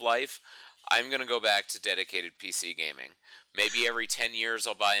the end of life, I'm going to go back to dedicated PC gaming. Maybe every 10 years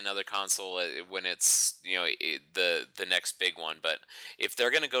I'll buy another console when it's, the next big one. But if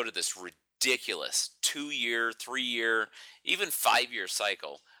they're going to go to this ridiculous 2-year, 3-year, even 5-year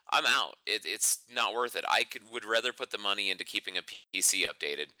cycle, I'm out. It's not worth it. Would rather put the money into keeping a PC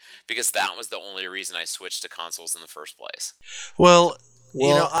updated because that was the only reason I switched to consoles in the first place. well,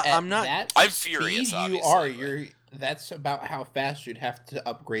 at I'm not. that I'm speed furious, you obviously, are. but- That's about how fast you'd have to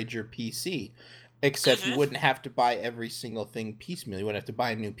upgrade your PC. Except you Mhm. wouldn't have to buy every single thing piecemeal. You wouldn't have to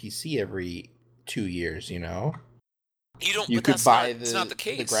buy a new PC every 2 years. You don't. You But could that's buy not. It's not the the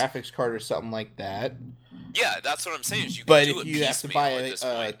case. graphics card or something like that. Yeah, that's what I'm saying. Is you can But do if it you have to piecemeal buy at this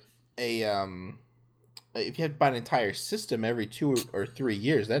point. if you have to buy an entire system every 2 or 3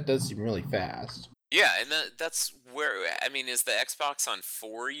 years, that does seem really fast. Yeah, and that's where I mean, is the Xbox on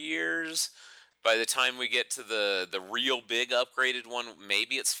 4 years? By the time we get to the real big upgraded one,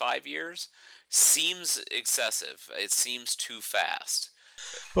 maybe it's 5 years. Seems excessive. It seems too fast.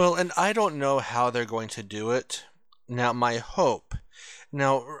 Well, and I don't know how they're going to do it. Now, my hope.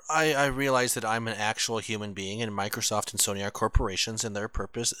 Now, I realize that I'm an actual human being, and Microsoft and Sony are corporations, and their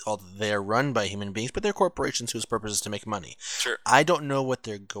purpose, although they are run by human beings, but they're corporations whose purpose is to make money. Sure. I don't know what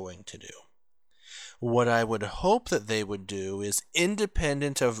they're going to do. What I would hope that they would do is,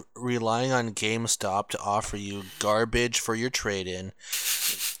 independent of relying on GameStop to offer you garbage for your trade-in,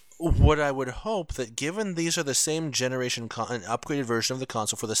 what I would hope that, given these are the same generation, an upgraded version of the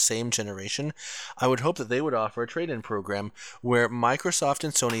console for the same generation, I would hope that they would offer a trade-in program where Microsoft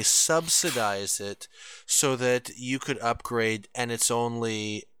and Sony subsidize it so that you could upgrade and it's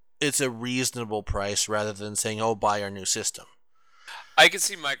a reasonable price rather than saying, oh, buy our new system. I could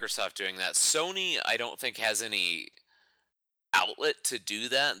see Microsoft doing that. Sony, I don't think has any outlet to do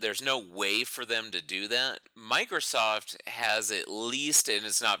that. There's no way for them to do that. Microsoft has at least, and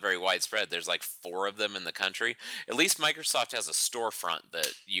it's not very widespread, there's like 4 of them in the country. At least Microsoft has a storefront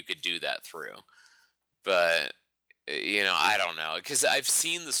that you could do that through. But, I don't know. Because I've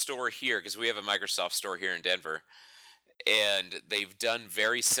seen the store here, because we have a Microsoft store here in Denver. And they've done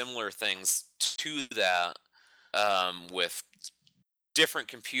very similar things to that with different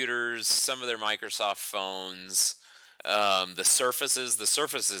computers, some of their Microsoft phones. The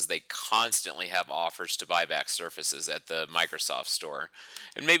Surfaces, they constantly have offers to buy back Surfaces at the Microsoft store,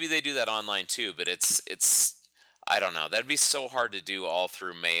 and maybe they do that online too. But it's I don't know. That'd be so hard to do all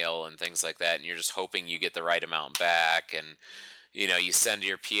through mail and things like that, and you're just hoping you get the right amount back. And you send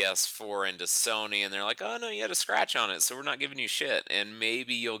your PS4 into Sony, and they're like, "Oh no, you had a scratch on it, so we're not giving you shit." And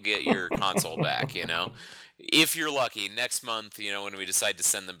maybe you'll get your console back. If you're lucky, next month, when we decide to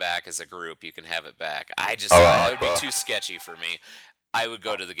send them back as a group, you can have it back. That would be too sketchy for me. I would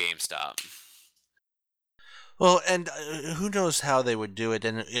go to the GameStop. Well, and who knows how they would do it,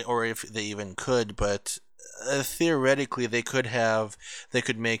 or if they even could, but theoretically they could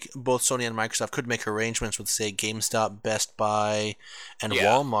make, both Sony and Microsoft could make arrangements with, say, GameStop, Best Buy, and Yeah.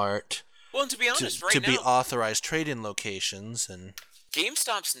 Walmart Well, and to be honest, right to now, be authorized trade-in locations. And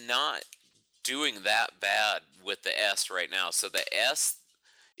GameStop's not doing that bad with the S right now. So the S,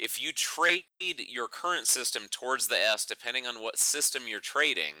 if you trade your current system towards the S, depending on what system you're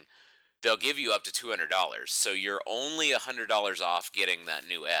trading, they'll give you up to $200. So you're only $100 off getting that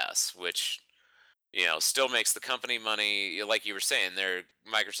new S, which still makes the company money. Like you were saying, they're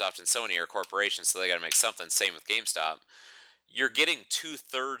Microsoft and Sony are corporations, so they got to make something. Same with GameStop. You're getting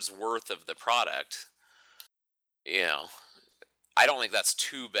 2/3 worth of the product. I don't think that's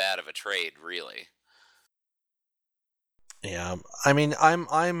too bad of a trade, really. yeah, I mean, I'm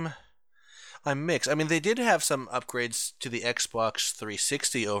I'm mixed. I mean, they did have some upgrades to the Xbox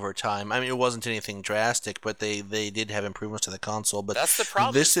 360 over time. I mean, it wasn't anything drastic, but they did have improvements to the console. But That's the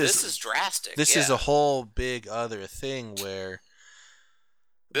problem. this This is is drastic. this is Yeah. a whole big other thing where,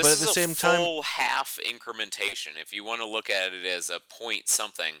 but This at is the a same time, full half incrementation. If you want to look at it as a point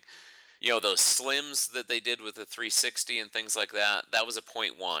something, those slims that they did with the 360 and things like that, that was a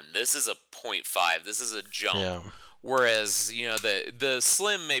point one. This is a point five. This is a jump. yeah, Whereas, the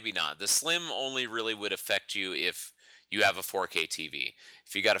slim, maybe not. The slim only really would affect you if you have a 4K TV.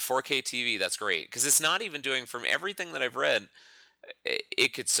 If you got a 4K TV, that's great. Because it's not even doing, from everything that I've read,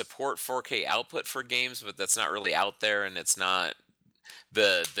 it could support 4K output for games, but that's not really out there, and it's not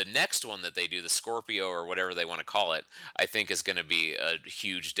the next one that they do, the Scorpio or whatever they want to call it, I think is going to be a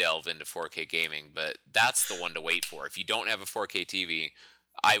huge delve into 4K gaming. But that's the one to wait for. If you don't have a 4K TV,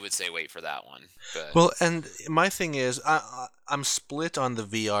 I would say wait for that one. But well, and my thing is, I'm split on the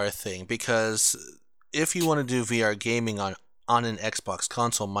VR thing because if you want to do VR gaming on an Xbox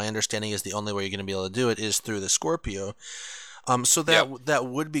console, my understanding is the only way you're going to be able to do it is through the Scorpio. So that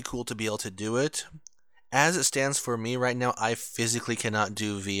would be cool to be able to do it. As it stands for me right now, I physically cannot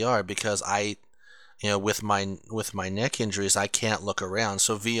do VR because with my neck injuries, I can't look around.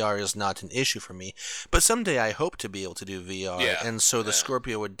 So VR is not an issue for me. But someday I hope to be able to do VR, Yeah, and so the yeah.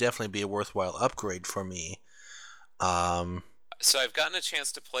 Scorpio would definitely be a worthwhile upgrade for me. Um, So I've gotten a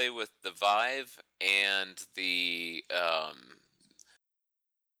chance to play with the Vive and the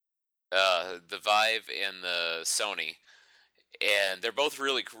Vive and the Sony, and they're both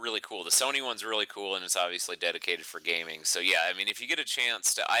really really cool. The Sony one's really cool, and it's obviously dedicated for gaming. So yeah, I mean, if you get a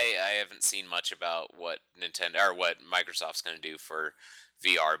chance to, I haven't seen much about what Nintendo or what Microsoft's going to do for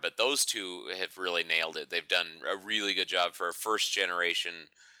VR, but those two have really nailed it. They've done a really good job for a first generation.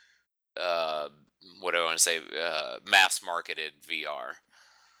 Uh, what do I want to say? Mass marketed VR.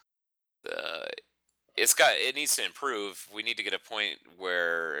 Uh, it needs to improve. We need to get a point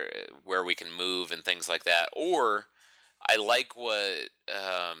where we can move and things like that. Or I like what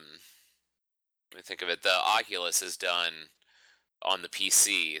let me think of it. The Oculus has done on the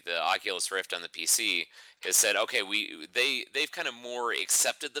PC. The Oculus Rift on the PC has said, okay, they've kind of more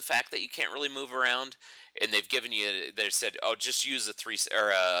accepted the fact that you can't really move around, and they've given you. They said, oh, just use a three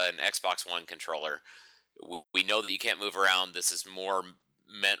or an Xbox One controller. We know that you can't move around. This is more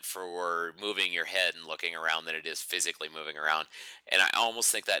meant for moving your head and looking around than it is physically moving around. And I almost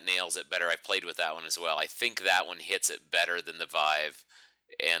think that nails it better. I played with that one as well. I think that one hits it better than the Vive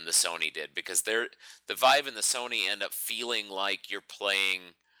and the Sony did, because the Vive and the Sony end up feeling like you're playing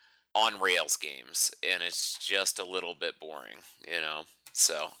on rails games, and it's just a little bit boring.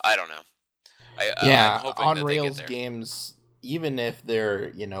 So I don't know. I'm Yeah, hoping on that they get rails there. games, even if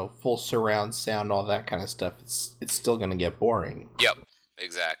they're full surround sound, all that kind of stuff, it's still gonna get boring. Yep,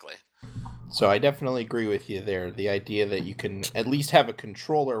 exactly. So I definitely agree with you there. The idea that you can at least have a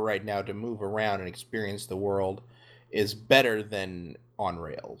controller right now to move around and experience the world is better than on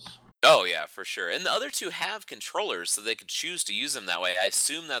rails. Oh yeah, for sure. And the other two have controllers, so they could choose to use them that way. I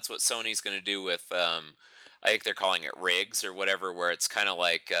assume that's what Sony's going to do with. I think they're calling it rigs or whatever, where it's kind of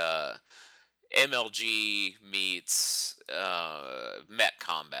like MLG meets Met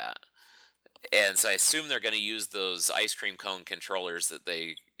Combat. And so I assume they're going to use those ice cream cone controllers that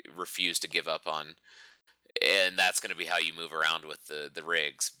they refuse to give up on, and that's going to be how you move around with the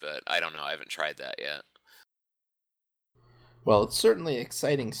rigs. But I don't know. I haven't tried that yet. Well, it's certainly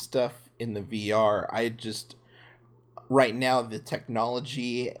exciting stuff in the VR. Right now, the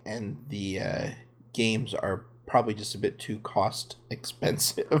technology and the games are probably just a bit too cost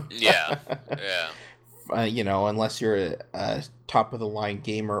expensive. Yeah, yeah. Unless you're a top of the line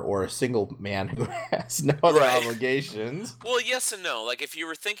gamer or a single man who has no other Right. obligations. Well, yes and no. Like, if you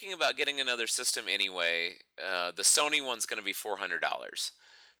were thinking about getting another system anyway, the Sony one's going to be $400.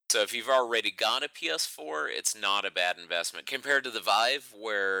 So if you've already got a PS4, it's not a bad investment compared to the Vive,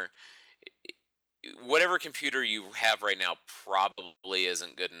 where whatever computer you have right now probably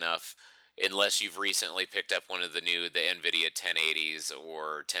isn't good enough unless you've recently picked up one of the NVIDIA 1080s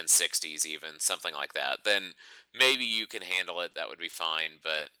or 1060s, even something like that. Then maybe you can handle it. That would be fine.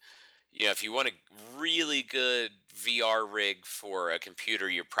 But if you want a really good VR rig for a computer,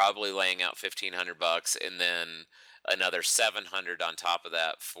 you're probably laying out $1,500, and then another $700 on top of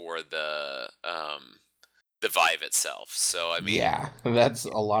that for the Vive itself. So I mean, Yeah, that's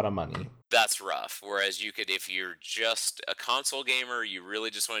a lot of money. that's rough. Whereas you could, if you're just a console gamer, you really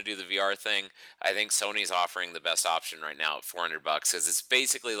just want to do the VR thing, I think Sony's offering the best option right now at $400, because it's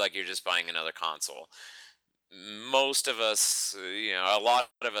basically like you're just buying another console. Most of us, a lot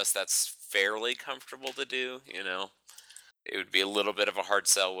of us, that's fairly comfortable to do. it would be a little bit of a hard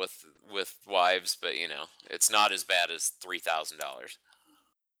sell with wives, but it's not as bad as $3,000.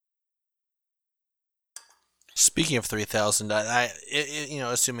 Speaking of 3,000,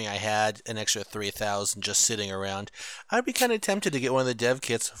 assuming I had an extra 3,000 just sitting around, I'd be kind of tempted to get one of the dev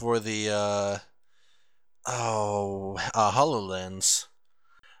kits for the HoloLens.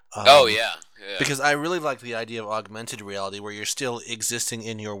 Yeah. Because I really like the idea of augmented reality, where you're still existing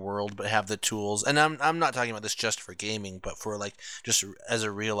in your world but have the tools. And I'm not talking about this just for gaming, but for like just as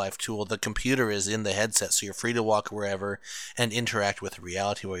a real life tool. The computer is in the headset, so you're free to walk wherever and interact with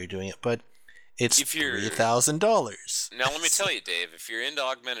reality while you're doing it. But it's $3,000. Now let me tell you, Dave, if you're into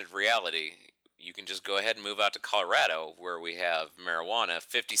augmented reality, you can just go ahead and move out to Colorado, where we have marijuana,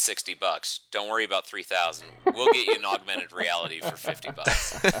 $50-$60. Don't worry about $3,000. We'll get you an augmented reality for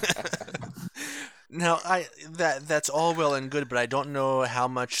 $50. Now, that's all well and good, but I don't know how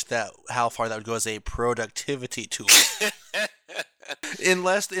far that would go as a productivity tool.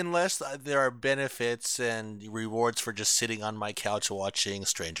 Unless there are benefits and rewards for just sitting on my couch watching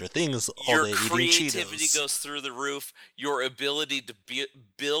Stranger Things all day eating Cheetos. Your creativity goes through the roof. Your ability to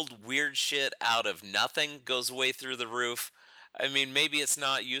build weird shit out of nothing goes way through the roof. I mean, maybe it's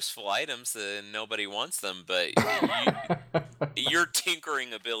not useful items and nobody wants them, but your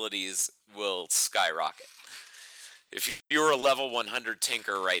tinkering abilities will skyrocket. If you were a level 100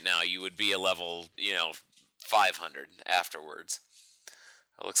 tinker right now, you would be a level, 500 afterwards.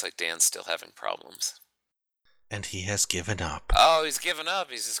 It looks like Dan's still having problems. And he has given up. Oh, he's given up.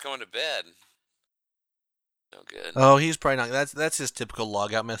 He's just going to bed. No good. Oh, he's probably not. That's his typical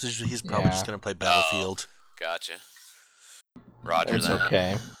logout message. He's probably just going to play Battlefield. Gotcha. Roger It's that.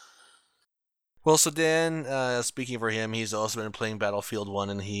 okay. Well, so Dan, speaking for him, he's also been playing Battlefield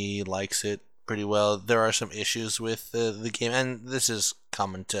 1 and he likes it pretty well. There are some issues with the game, and this is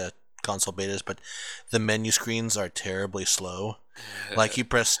common to console betas, but the menu screens are terribly slow. Like, you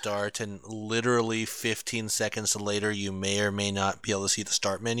press start and literally 15 seconds later you may or may not be able to see the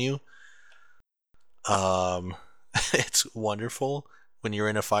start menu. It's wonderful when you're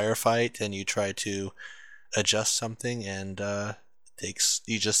in a firefight and you try to adjust something and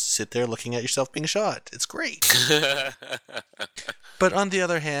you just sit there looking at yourself being shot. It's great. But on the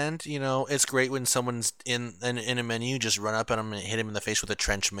other hand, it's great when someone's in a menu, just run up and hit him in the face with a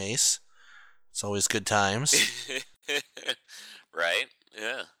trench mace. It's always good times. Right?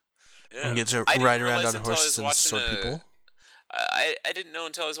 Yeah. And get to ride around on horses and sword people. I didn't know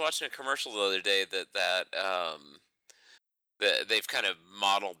until I was watching a commercial the other day that they've kind of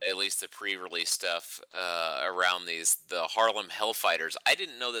modeled at least the pre-release stuff around the Harlem Hellfighters. I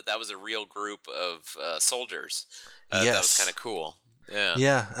didn't know that was a real group of soldiers. Yes. That was kind of cool. Yeah.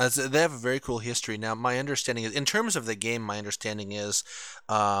 Yeah, they have a very cool history. Now, my understanding is, in terms of the game,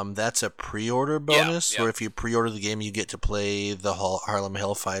 that's a pre-order bonus, where if you pre-order the game, you get to play the Harlem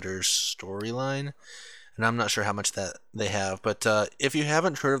Hellfighters storyline. And I'm not sure how much that they have, but if you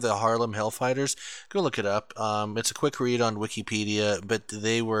haven't heard of the Harlem Hellfighters, go look it up. It's a quick read on Wikipedia, but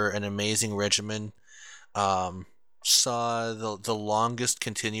they were an amazing regiment. Saw the longest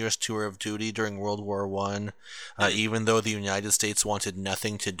continuous tour of duty during World War I, even though the United States wanted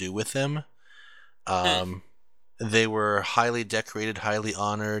nothing to do with them. They were highly decorated, highly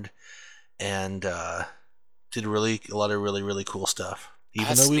honored, and did a lot of really, really cool stuff.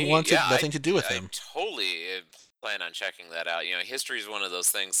 Even though we wanted nothing to do with them. I totally plan on checking that out. History is one of those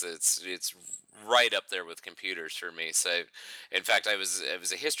things that's it's right up there with computers for me. So, in fact, I was a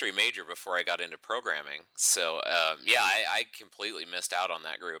history major before I got into programming. So, I completely missed out on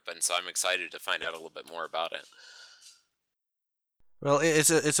that group, and so I'm excited to find out a little bit more about it. Well,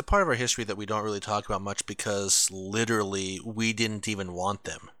 it's a part of our history that we don't really talk about much because literally we didn't even want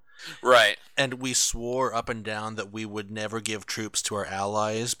them. Right. And we swore up and down that we would never give troops to our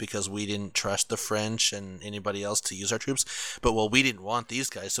allies because we didn't trust the French and anybody else to use our troops. But, we didn't want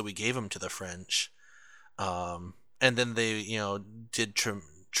these guys, so we gave them to the French. And then they, did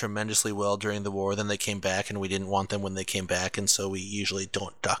tremendously well during the war. Then they came back, and we didn't want them when they came back, and so we usually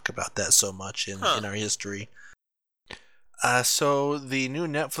don't talk about that so much in our history. So the new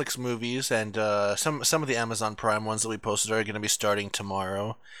Netflix movies and some of the Amazon Prime ones that we posted are going to be starting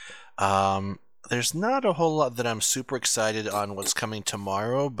tomorrow. There's not a whole lot that I'm super excited on what's coming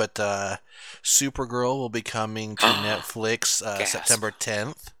tomorrow, but Supergirl will be coming to Netflix September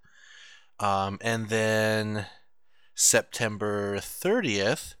 10th. And then September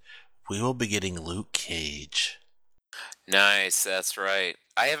 30th, we will be getting Luke Cage. Nice, that's right.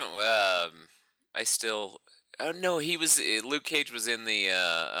 I haven't. Oh no, Luke Cage was in the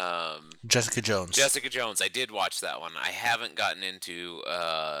Jessica Jones. Jessica Jones. I did watch that one. I haven't gotten into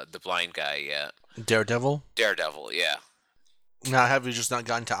the blind guy yet. Daredevil, yeah. Now, have you just not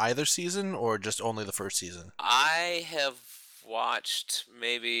gotten to either season, or just only the first season? I have watched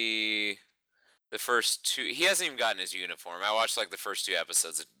maybe the first two. He hasn't even gotten his uniform. I watched like the first 2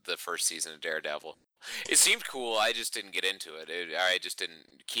 episodes of the first season of Daredevil. It seemed cool. I just didn't get into it. I just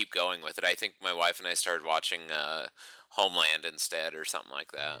didn't keep going with it. I think my wife and I started watching Homeland instead or something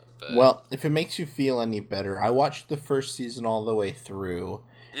like that. But Well, if it makes you feel any better, I watched the first season all the way through,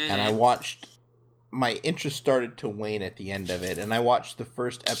 and I mhm. watched. My interest started to wane at the end of it, and I watched the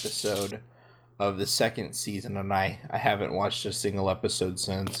first episode of the second season, and I haven't watched a single episode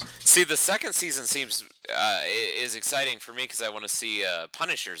since. See, the second season seems is exciting for me because I want to see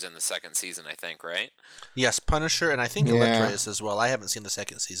Punishers in the second season. I think, right? Yes, Punisher, and I think Elektra Yeah, is as well. I haven't seen the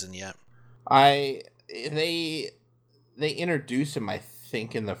second season yet. I they introduced him, I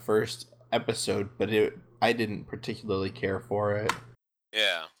think, in the first episode, but I didn't particularly care for it.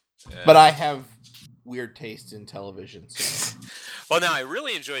 Yeah. But I have weird taste in television, so Well, now I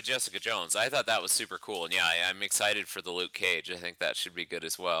really enjoyed Jessica Jones. I thought that was super cool, and yeah, I'm excited for the Luke Cage. I think that should be good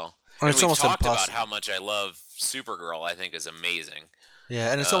as well. And And it's we've almost talked about impossible. how much I love Supergirl. I think is amazing.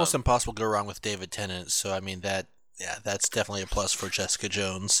 Yeah, and it's almost Um, impossible to go wrong with David Tennant. So I mean that's definitely a plus for Jessica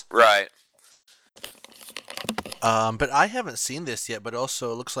Jones. right. But I haven't seen this yet. But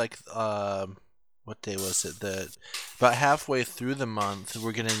also, it looks like what day was it? About halfway through the month,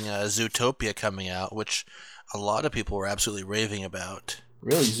 we're getting Zootopia coming out, which a lot of people were absolutely raving about.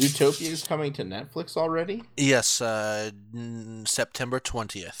 really, Zootopia is coming to Netflix already? Yes, September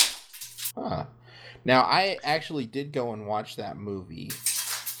 20th. Huh. Now, I actually did go and watch that movie,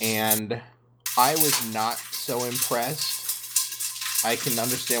 and I was not so impressed. I can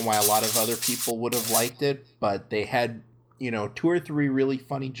understand why a lot of other people would have liked it, but they had, 2 or 3 really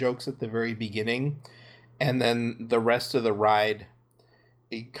funny jokes at the very beginning, and then the rest of the ride,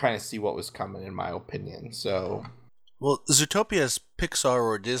 you kind of see what was coming, in my opinion. So, Well, Zootopia is Pixar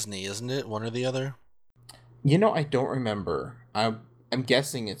or Disney, isn't it? One or the other. I don't remember. I'm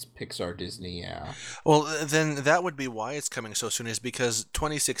guessing it's Pixar Disney, yeah. Well, then that would be why it's coming so soon, is because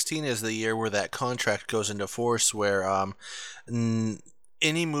 2016 is the year where that contract goes into force, where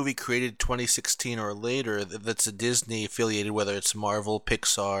any movie created 2016 or later that's a Disney affiliated, whether it's Marvel,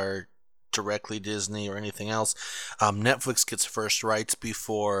 Pixar, directly Disney, or anything else, Netflix gets first rights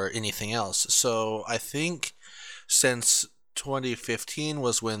before anything else. So I think since 2015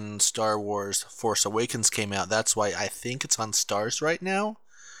 was when Star Wars Force Awakens came out, that's why I think it's on Stars right now.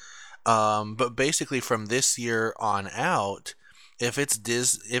 But basically, from this year on out, if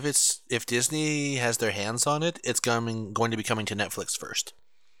Disney has their hands on it, it's going to be coming to Netflix first,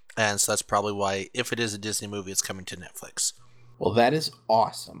 and so that's probably why, if it is a Disney movie, it's coming to Netflix. Well, that is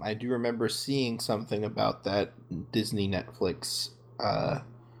awesome. I do remember seeing something about that Disney Netflix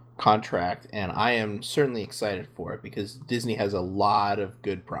contract, and I am certainly excited for it because Disney has a lot of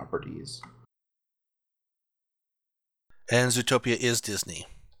good properties. And Zootopia is Disney.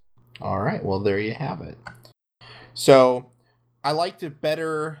 All right, well, there you have it. So, I liked it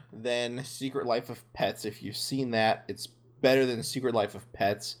better than Secret Life of Pets. If you've seen that, it's better than Secret Life of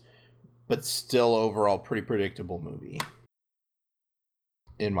Pets, but still overall pretty predictable movie,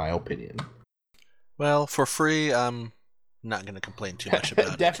 in my opinion. Well, for free, I'm not going to complain too much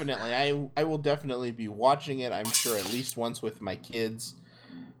about it. Definitely. I will definitely be watching it, I'm sure, at least once with my kids.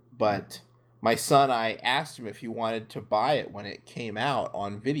 But my son, I asked him if he wanted to buy it when it came out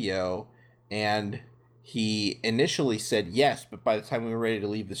on video, and he initially said yes, but by the time we were ready to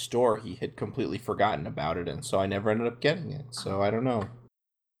leave the store, he had completely forgotten about it, and so I never ended up getting it. So I don't know.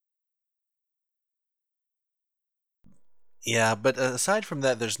 Yeah, but aside from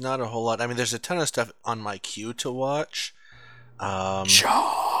that, there's not a whole lot. I mean, there's a ton of stuff on my queue to watch.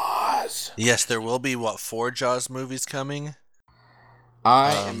 Jaws! Yes, there will be, 4 Jaws movies coming?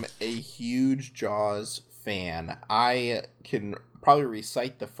 I Um, am a huge Jaws fan. I can probably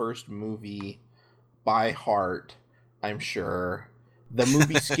recite the first movie by heart, I'm sure. The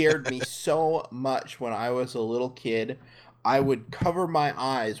movie scared me so much when I was a little kid. I would cover my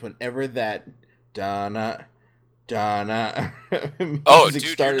eyes whenever that Donna Donna Oh, music dude,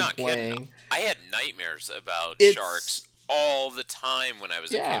 you're started not kidding. playing. I had nightmares about It's sharks all the time when I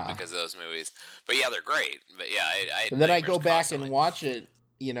was a kid yeah. because of those movies. But yeah, they're great. But yeah, I had And then I nightmares go back constantly. and watch it,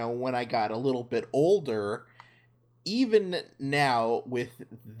 when I got a little bit older. Even now, with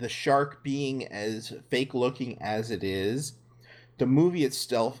the shark being as fake looking as it is, the movie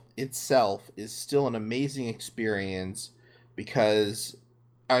itself is still an amazing experience because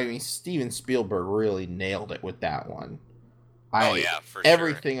I mean Steven Spielberg really nailed it with that one. Oh I yeah, for sure.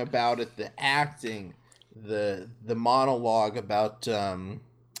 Everything about it, the acting, the monologue about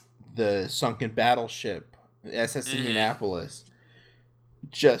the sunken battleship, SS Mhm. Indianapolis.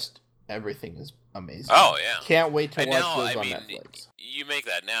 just everything is amazing. Oh yeah. Can't wait to And watch now, those I on mean, Netflix. you make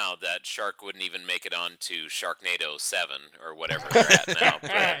that now, that shark wouldn't even make it onto Sharknado 7 or whatever they're at now.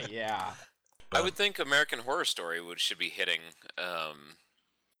 But Yeah. I would think American Horror Story should be hitting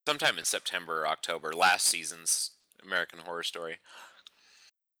sometime in September or October. Last season's American Horror Story.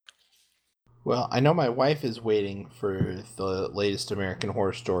 Well, I know my wife is waiting for the latest American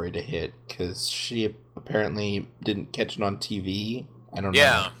Horror Story to hit because she apparently didn't catch it on TV. I don't know.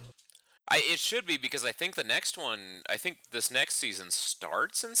 Yeah. It should be, because I think this next season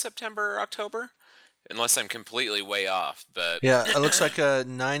starts in September or October, unless I'm completely way off. But Yeah, it looks like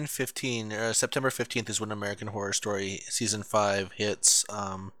 9/15, September 15th is when American Horror Story season 5 hits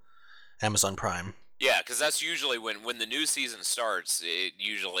Amazon Prime. yeah, because that's usually when the new season starts.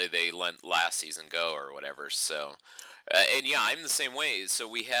 Usually they let last season go or whatever. So, and yeah, I'm the same way. So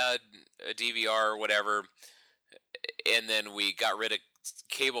we had a DVR or whatever, and then we got rid of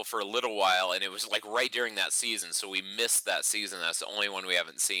cable for a little while, and it was like right during that season, so we missed that season. That's the only one we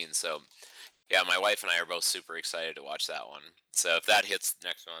haven't seen. So yeah, my wife and I are both super excited to watch that one. So if that hits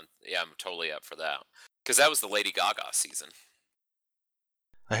next month, yeah, I'm totally up for that, because that was the Lady Gaga season.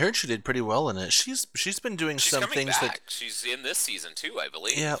 I heard she did pretty well in it. She's been doing She's some coming things back. She's in this season too, I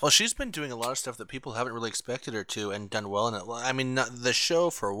believe. Yeah, well, she's been doing a lot of stuff that people haven't really expected her to, and done well in it. Well, I mean, not the show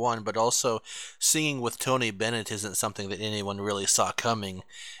for one, but also singing with Tony Bennett isn't something that anyone really saw coming,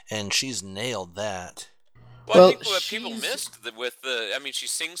 and she's nailed that. Well, I Well, think what people she's- missed with the, I mean, she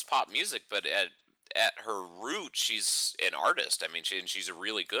sings pop music, but at her root, she's an artist. I mean, she's a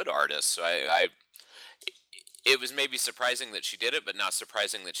really good artist. So it was maybe surprising that she did it, but not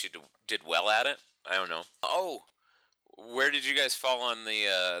surprising that she did well at it. I don't know. Oh, where did you guys fall on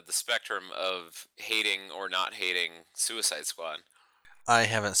the spectrum of hating or not hating Suicide Squad? I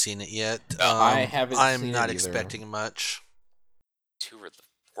haven't seen it yet. Oh. I haven't I'm seen not it either. expecting much. Two were the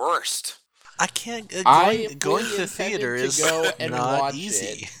worst. I can't. I Going fully to the intended theater to is go and not watch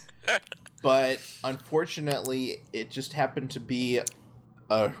easy. But unfortunately, it just happened to be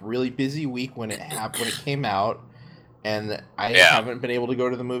a really busy week when it came out, and I Yeah. haven't been able to go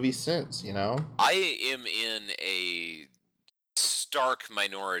to the movie since. You know. I am in a stark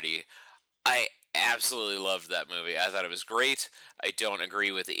minority. I absolutely loved that movie. I thought it was great. I don't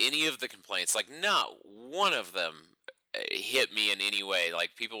agree with any of the complaints. Like, not one of them hit me in any way.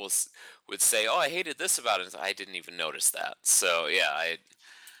 Like, people would say, "Oh, I hated this about it." I didn't even notice that. So yeah,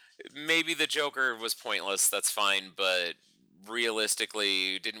 maybe the Joker was pointless. That's fine, but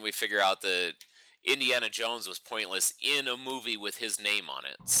realistically, didn't we figure out that Indiana Jones was pointless in a movie with his name on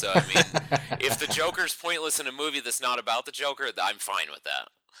it? So I mean, if the Joker's pointless in a movie that's not about the Joker, I'm fine with that.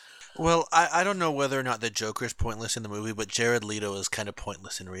 Well, I don't know whether or not the Joker is pointless in the movie, but Jared Leto is kind of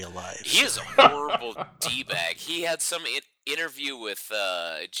pointless in real life. He is a horrible d-bag. He had some interview with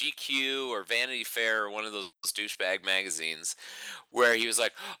GQ or Vanity Fair or one of those douchebag magazines where he was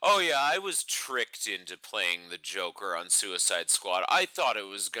like, "Oh yeah, I was tricked into playing the Joker on Suicide Squad. I thought it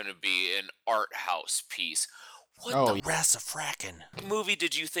was going to be an art house piece." What Oh, the Rassafrackin'. movie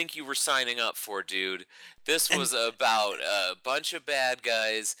did you think you were signing up for, dude? This And- was about a bunch of bad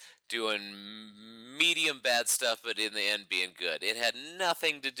guys doing medium bad stuff, but in the end being good. It had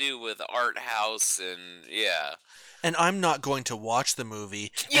nothing to do with art house, and yeah. And I'm not going to watch the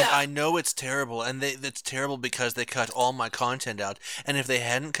movie, and Yeah. I know it's terrible, and it's terrible because they cut all my content out, and if they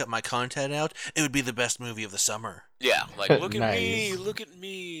hadn't cut my content out, it would be the best movie of the summer. Yeah, like, look at me, Nice. look at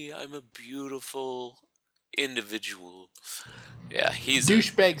me, I'm a beautiful individual. Yeah, he's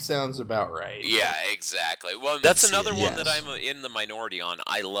Douchebag sounds about right. yeah, exactly. Well, that's see it, another one that yes. I'm in the minority on.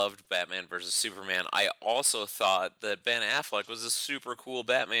 I loved Batman versus Superman. I also thought that Ben Affleck was a super cool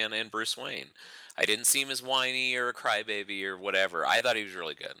Batman and Bruce Wayne. I didn't see him as whiny or a crybaby or whatever. I thought he was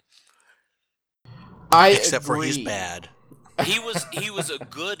really good. I Except for he's agree. bad. He was a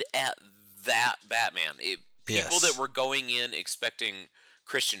good at that Batman. People Yes. that were going in expecting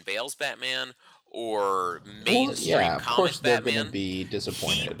Christian Bale's Batman or Well, mainstream yeah, of comic course they're Batman. going to be He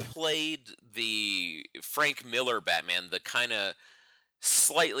disappointed. played the Frank Miller Batman, the kind of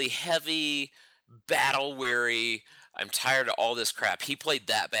slightly heavy, battle weary. I'm tired of all this crap. He played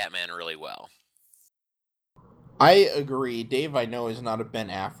that Batman really well. I agree. Dave, I know, is not a Ben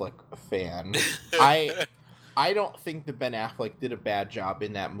Affleck fan. I don't think that Ben Affleck did a bad job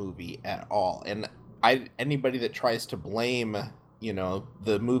in that movie at all. And anybody that tries to blame,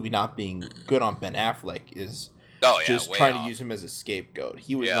 the movie not being good on Ben Affleck is Oh yeah, just way trying off. to use him as a scapegoat.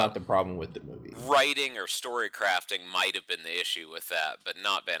 He was Yeah. not the problem with the movie. Writing or story crafting might have been the issue with that, but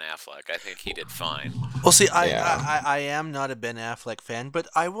not Ben Affleck. I think he did fine. Well, see, Yeah. I am not a Ben Affleck fan, but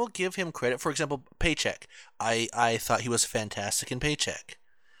I will give him credit. For example, Paycheck. I thought he was fantastic in Paycheck.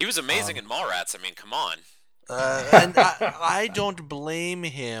 He was amazing in Mallrats. I mean, come on. And I don't blame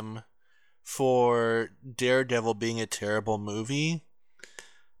him for Daredevil being a terrible movie,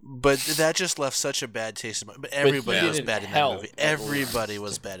 but that just left such a bad taste in my. But everybody he was didn't bad in that help, movie. at Everybody least.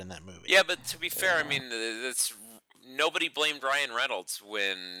 was bad in that movie. Yeah, but to be fair, I mean, it's nobody blamed Ryan Reynolds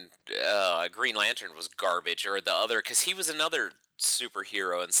when Green Lantern was garbage or the other, because he was another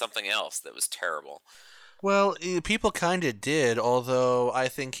superhero in something else that was terrible. Well, people kind of did, although I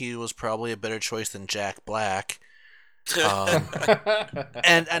think he was probably a better choice than Jack Black.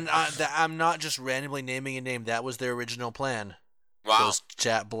 And I'm not just randomly naming a name. That was their original plan. Wow, Was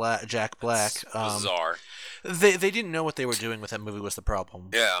Jack Black. that's bizarre. They didn't know what they were doing with that movie was the problem.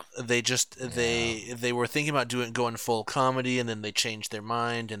 Yeah, They just they were thinking about going full comedy, and then they changed their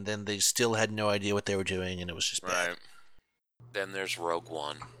mind, and then they still had no idea what they were doing, and it was just bad. right. Then there's Rogue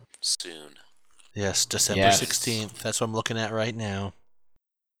One. Soon. Yes, December Yes. 16th. That's what I'm looking at right now.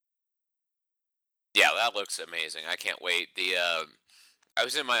 Yeah, that looks amazing. I can't wait. I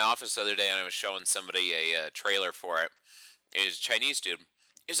was in my office the other day and I was showing somebody a trailer for it. It was a Chinese dude.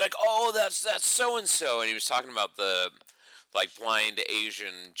 He's like, "Oh, that's so and so," and he was talking about the blind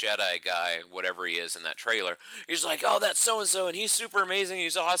Asian Jedi guy, whatever he is in that trailer. He's like, "Oh, that's so and so, and he's super amazing.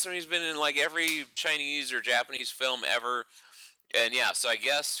 He's awesome. He's been in like every Chinese or Japanese film ever." And yeah, so I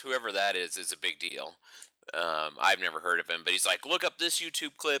guess whoever that is a big deal. I've never heard of him, but he's like, look up this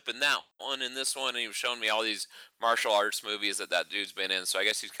YouTube clip and that one and this one, and he was showing me all these martial arts movies that dude's been in. So I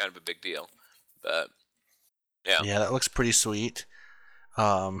guess he's kind of a big deal. But yeah, Yeah, that looks pretty sweet.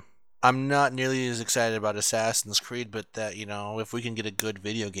 I'm not nearly as excited about Assassin's Creed, but that if we can get a good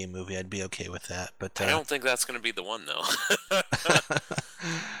video game movie, I'd be okay with that. But I don't think that's going to be the one though.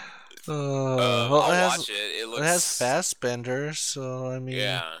 well, I'll watch it. It has Fassbender, so I mean,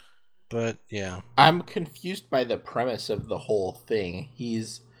 Yeah. But yeah, I'm confused by the premise of the whole thing.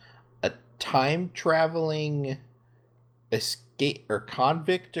 He's a time traveling escape or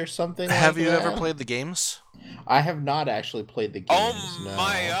convict or something. have like you ever that? played the games? I have not actually played the games. Oh no.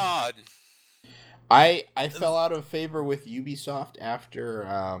 my god! I fell out of favor with Ubisoft after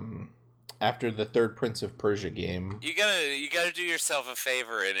the third Prince of Persia game. You gotta do yourself a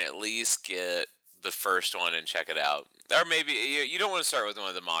favor and at least get the first one and check it out. Or maybe you don't want to start with one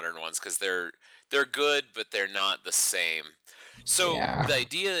of the modern ones because they're good, but they're not the same. So Yeah. the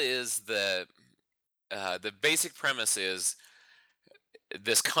idea is that the basic premise is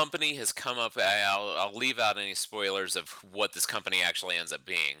this company has come up. I'll leave out any spoilers of what this company actually ends up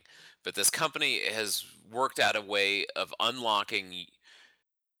being, but this company has worked out a way of unlocking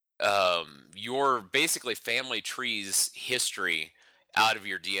your basically family tree's history out of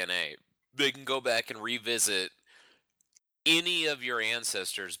your DNA. They can go back and revisit any of your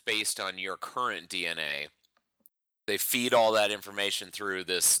ancestors based on your current DNA. They feed all that information through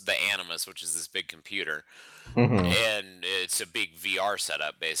the Animus, which is this big computer, Mhm. and it's a big VR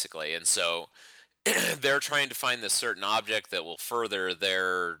setup basically. And so they're trying to find this certain object that will further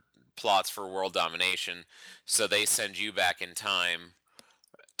their plots for world domination. So they send you back in time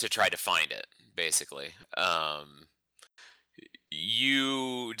to try to find it, basically.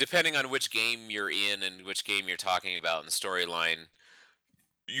 You, depending on which game you're in and which game you're talking about in the storyline,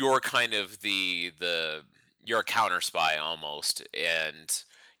 you're kind of you're a counter spy almost, and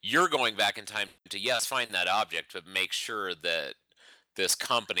you're going back in time to find that object, but make sure that this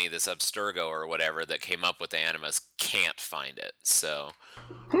company, this Abstergo or whatever that came up with the Animus, can't find it. So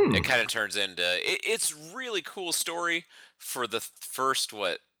it kind of turns into it's really cool story for the first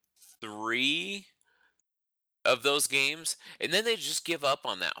 3 of those games, and then they just give up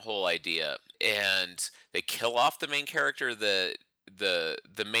on that whole idea and they kill off the main character, the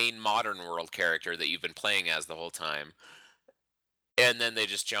main modern world character that you've been playing as the whole time, and then they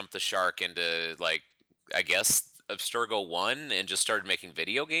just jump the shark into I guess Abstergo 1 and just started making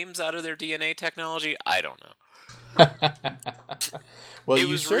video games out of their DNA technology. I don't know. Well, It you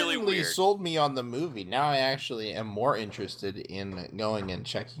was really certainly weird. sold me on the movie. Now I actually am more interested in going and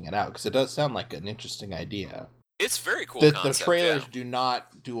checking it out because it does sound like an interesting idea. It's very cool The concept, trailers yeah. do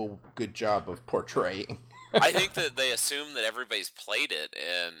not do a good job of portraying. I think that they assume that everybody's played it,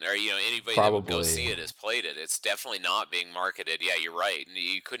 or anybody that would go Probably. see it has played it. It's definitely not being marketed. Yeah, you're right.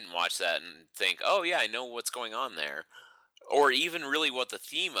 You couldn't watch that and think, "Oh yeah, I know what's going on there," or even really what the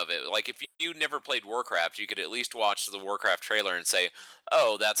theme of it. Like if you never played Warcraft, you could at least watch the Warcraft trailer and say,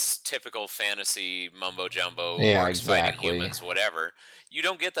 "Oh, that's typical fantasy mumbo jumbo, Yeah, orcs fighting exactly. humans, whatever." You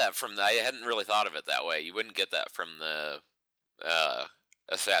don't get that from I hadn't really thought of it that way. You wouldn't get that from the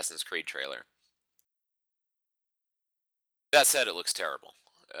Assassin's Creed trailer. That said, it looks terrible.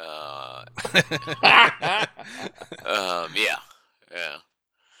 Yeah.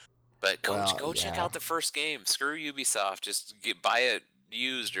 But go check out the first game. Screw Ubisoft. Just buy it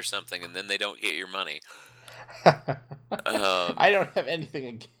used or something, and then they don't get your money. I don't have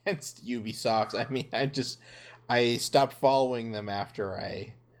anything against Ubisoft. I mean, I stopped following them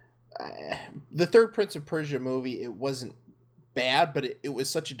after the third Prince of Persia movie. It wasn't bad, but it was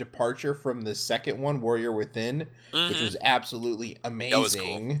such a departure from the second one, Warrior Within, which was absolutely amazing. That was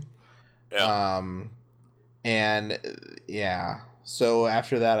cool. Yeah. And yeah. So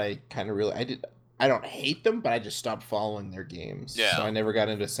after that, I kind of really I don't hate them, but I just stopped following their games. Yeah. So I never got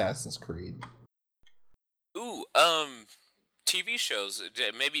into Assassin's Creed. Ooh, TV shows.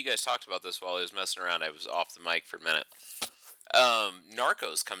 Maybe you guys talked about this while I was messing around. I was off the mic for a minute.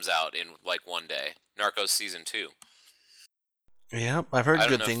 Narcos comes out in like one day. Narcos season 2. Yeah, I've heard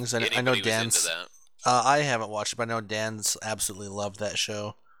good things. I know Dan's. I haven't watched it, but I know Dan's absolutely loved that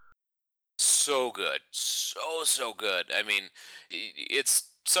show. So good, so good. I mean, it's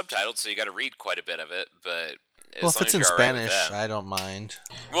subtitled, so you got to read quite a bit of it. But if it's in Spanish, I don't mind.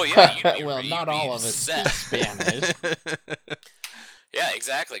 Well, yeah. Well, not all of it speak Spanish. Yeah,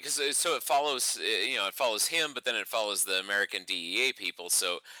 exactly. Because so it follows, it follows him, but then it follows the American DEA people.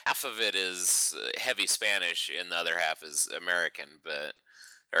 So half of it is heavy Spanish, and the other half is American,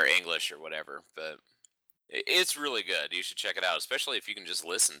 or English or whatever. But it's really good. You should check it out, especially if you can just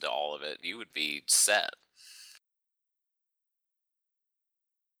listen to all of it. You would be set.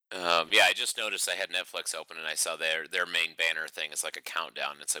 Yeah, I just noticed I had Netflix open, and I saw their main banner thing. It's like a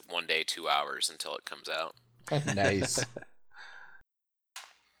countdown. It's like 1 day, 2 hours until it comes out. Nice.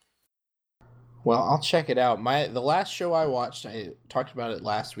 Well, I'll check it out. The last show I watched, I talked about it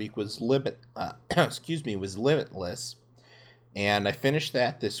last week, was Limitless, and I finished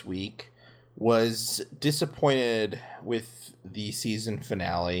that this week. Was disappointed with the season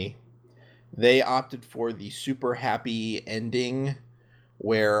finale. They opted for the super happy ending,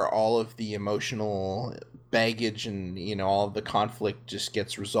 where all of the emotional baggage and all of the conflict just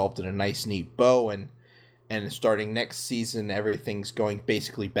gets resolved in a nice, neat bow, and starting next season, everything's going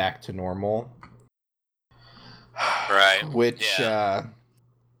basically back to normal. Right. Which, not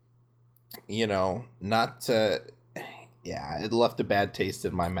it left a bad taste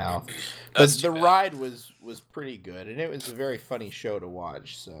in my mouth. But the ride was pretty good, and it was a very funny show to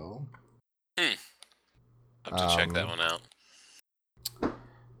watch, so. I'll have to check that one out.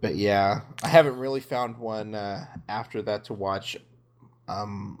 But yeah, I haven't really found one after that to watch.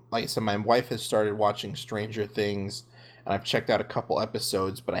 Like I said, my wife has started watching Stranger Things, and I've checked out a couple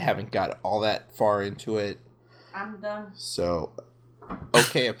episodes, but I haven't got all that far into it. I'm done. So,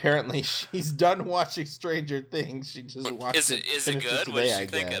 okay, apparently she's done watching Stranger Things. She just watched Is it good? Today, what did you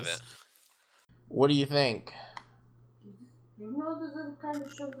think of it? What do you think? This is the kind of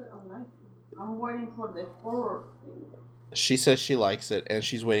show that I like. I'm waiting for the horror thing. She says she likes it, and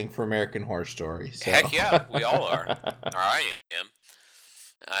she's waiting for American Horror Story. So. Heck yeah, we all are. I am.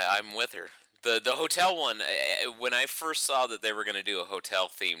 I'm with her. The hotel one, when I first saw that they were going to do a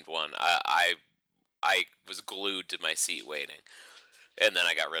hotel-themed one, I was glued to my seat waiting. And then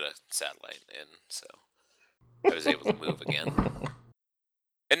I got rid of satellite, and so I was able to move again.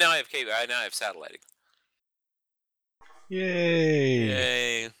 And now I have cable. Now I have satellite.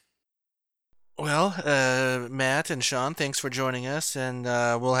 Yay! Well, Matt and Sean, thanks for joining us, and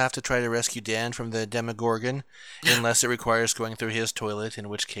we'll have to try to rescue Dan from the Demogorgon, unless it requires going through his toilet, in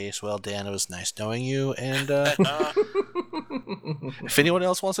which case, well, Dan, it was nice knowing you, and if anyone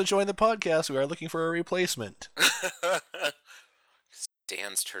else wants to join the podcast, we are looking for a replacement.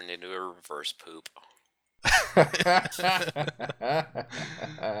 Dan's turned into a reverse poop.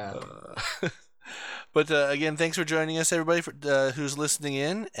 But again, thanks for joining us, everybody who's listening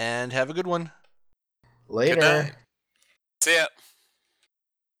in, and have a good one. Later. See ya.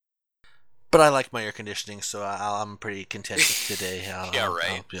 But I like my air conditioning, so I'm pretty content with today. Right.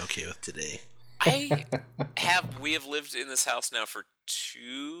 I'll be okay with today. We have lived in this house now for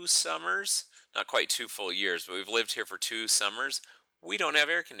 2 summers. Not quite 2 full years, but we've lived here for 2 summers. We don't have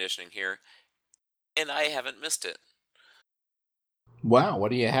air conditioning here, and I haven't missed it. Wow,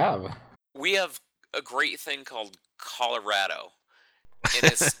 what do you have? We have a great thing called Colorado,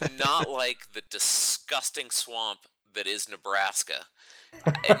 and it's not like the disgusting swamp that is Nebraska.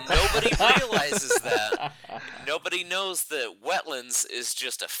 And nobody realizes that. Nobody knows that wetlands is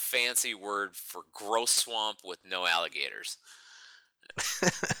just a fancy word for gross swamp with no alligators.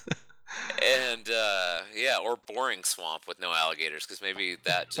 And yeah, or boring swamp with no alligators, because maybe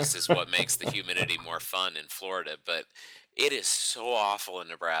that just is what makes the humidity more fun in Florida. But it is so awful in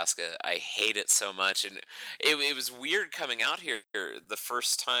Nebraska. I hate it so much, and it was weird coming out here the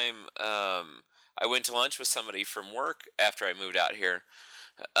first time. I went to lunch with somebody from work after I moved out here.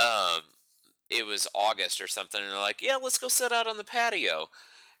 Um, it was August or something, and they're like, "Yeah, let's go sit out on the patio."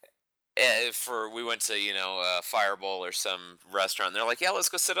 We went to Fireball or some restaurant. They're like, yeah, let's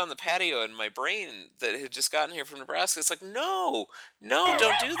go sit on the patio. And my brain that had just gotten here from Nebraska, it's like, no,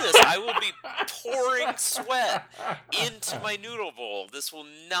 don't do this. I will be pouring sweat into my noodle bowl. This will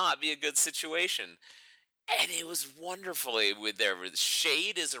not be a good situation. And it was wonderful.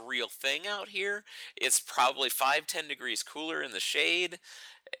 Shade is a real thing out here. It's probably 5-10 degrees cooler in the shade.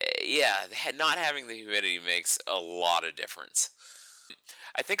 Yeah, not having the humidity makes a lot of difference.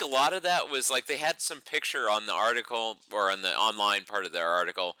 I think a lot of that was like they had some picture on the article or on the online part of their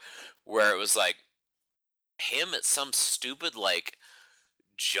article where it was like him at some stupid like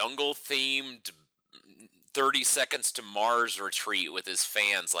jungle themed 30 seconds to Mars retreat with his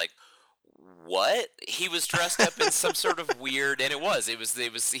fans. Like, what? He was dressed up in some sort of weird, and it was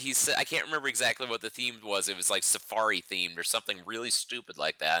he said, I can't remember exactly what the theme was. It was like safari themed or something really stupid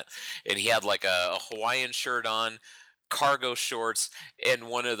like that. And he had like a Hawaiian shirt on, cargo shorts, and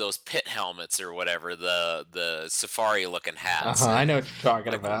one of those pit helmets or whatever, the safari looking hats. I And, know what you're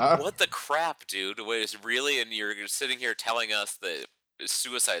talking like, about. what the crap, dude? Was really? And you're sitting here telling us that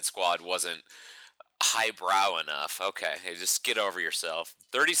Suicide Squad wasn't highbrow enough. Okay, hey, just get over yourself.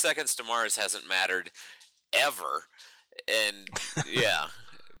 30 Seconds to Mars hasn't mattered ever. And yeah,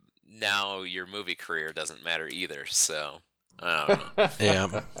 now your movie career doesn't matter either. So, I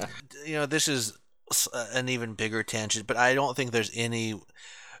don't know. Yeah. This is an even bigger tangent, but I don't think there's any.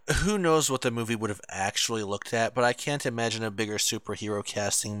 Who knows what the movie would have actually looked at, but I can't imagine a bigger superhero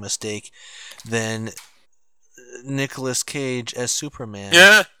casting mistake than Nicolas Cage as Superman.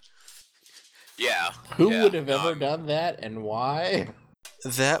 Yeah. Yeah. Who yeah. would have No, ever I'm- done that and why?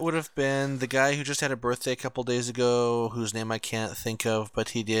 That would have been the guy who just had a birthday a couple days ago, whose name I can't think of, but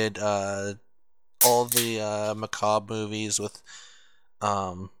he did all the macabre movies with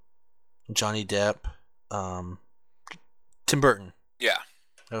Johnny Depp. Tim Burton. Yeah.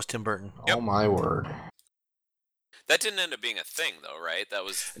 That was Tim Burton. Yep. Oh my word. That didn't end up being a thing, though, right? That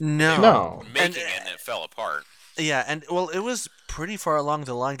was No. they No. were making it and it fell apart. Yeah, and well, it was pretty far along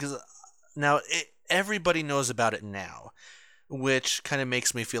the line because now everybody knows about it now, which kind of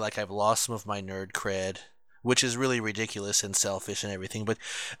makes me feel like I've lost some of my nerd cred, which is really ridiculous and selfish and everything. But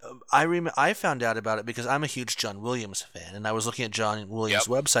I found out about it because I'm a huge John Williams fan, and I was looking at John Williams'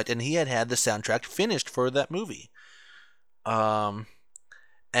 website, and he had the soundtrack finished for that movie.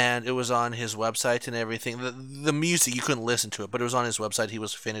 And it was on his website and everything. The music, you couldn't listen to it, but it was on his website. He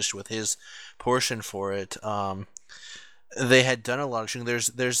was finished with his portion for it. They had done a lot of shooting.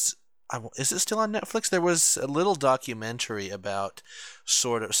 There's is it still on Netflix? There was a little documentary about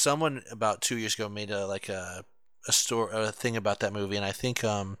someone about 2 years ago made a thing about that movie, and I think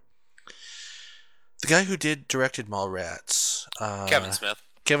the guy who directed Mallrats,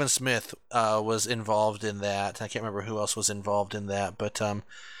 Kevin Smith was involved in that. I can't remember who else was involved in that, but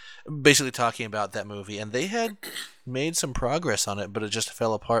basically talking about that movie, and they had made some progress on it, but it just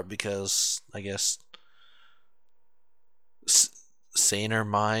fell apart because I guess saner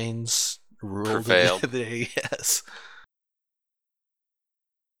minds ruled. Prevailed. Yes.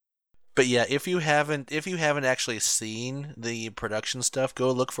 But yeah, if you haven't actually seen the production stuff, go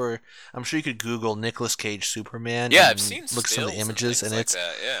look for. I'm sure you could Google Nicolas Cage Superman. Yeah, and I've seen look at some of the images, and like it's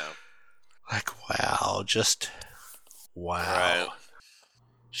that, yeah. like wow, just wow. Right.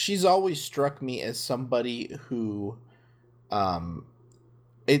 She's always struck me as somebody who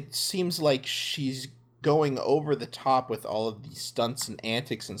it seems like she's going over the top with all of these stunts and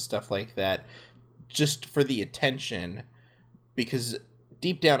antics and stuff like that just for the attention, because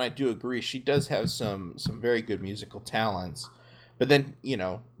deep down I do agree she does have some very good musical talents, but then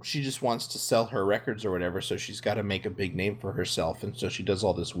she just wants to sell her records or whatever, so she's got to make a big name for herself, and so she does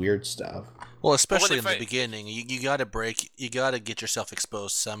all this weird stuff. Well, especially in the beginning, you got to get yourself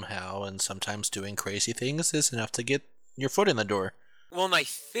exposed somehow, and sometimes doing crazy things is enough to get your foot in the door. Well, and I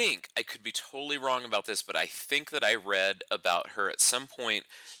think, I could be totally wrong about this, but I think that I read about her at some point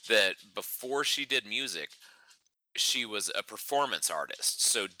that before she did music, she was a performance artist.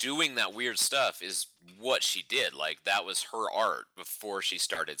 So doing that weird stuff is what she did. Like, that was her art before she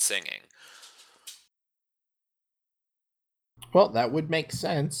started singing. Well, that would make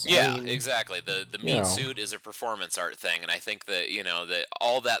sense. Yeah, I mean, exactly. The you meat know, suit is a performance art thing, and I think that that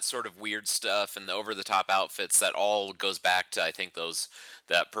all that sort of weird stuff and the over the top outfits, that all goes back to, I think, those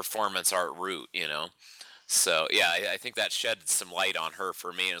that performance art root. So yeah, I think that shed some light on her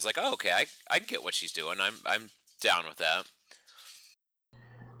for me, and it's like, oh, okay, I get what she's doing. I'm down with that.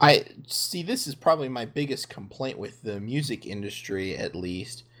 I see this is probably my biggest complaint with the music industry, at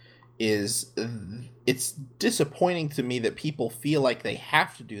least, is it's disappointing to me that people feel like they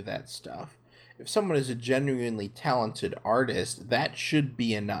have to do that stuff. If someone is a genuinely talented artist, that should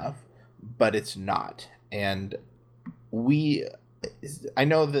be enough, but it's not. And we I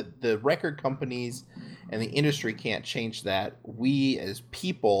know that the record companies and the industry can't change that. We as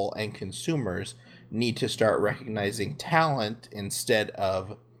people and consumers need to start recognizing talent instead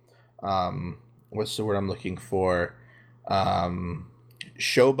of what's the word I'm looking for? Um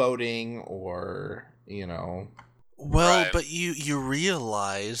showboating or, Well, Right. but you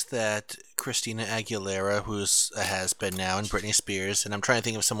realize that Christina Aguilera, who's a has been now, and Britney Spears, and I'm trying to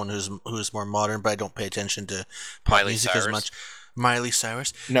think of someone who's more modern, but I don't pay attention to pop Miley music as Cyrus. much. Miley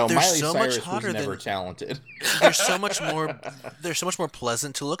Cyrus, no, they're Miley so much Cyrus was hotter never than talented. they're so much more they're so much more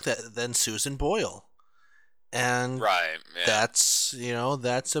pleasant to look at than Susan Boyle, and Right. Yeah.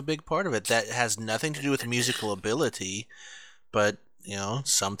 that's a big part of it. That has nothing to do with musical ability, but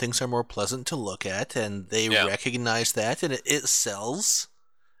some things are more pleasant to look at, and they Yeah. recognize that, and it sells.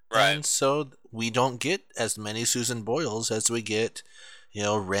 Right. And so we don't get as many Susan Boyles as we get,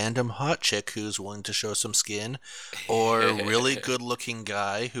 random hot chick who's willing to show some skin, or a really good looking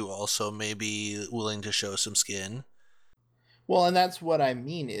guy who also may be willing to show some skin. Well, and that's what I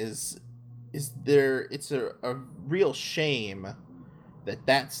mean is there it's a real shame that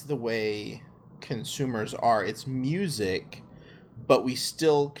that's the way consumers are. It's music, but we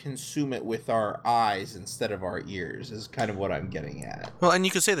still consume it with our eyes instead of our ears, is kind of what I'm getting at. Well, and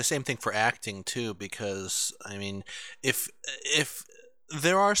you could say the same thing for acting too, because I mean, if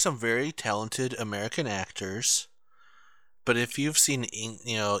there are some very talented American actors, but if you've seen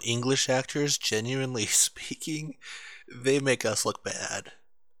English actors, genuinely speaking, they make us look bad.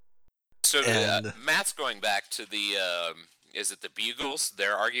 So And Matt's going back to the is it the Bugles?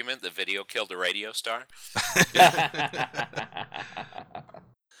 Their argument: the video killed a radio star.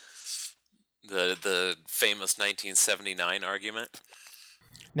 The famous 1979 argument.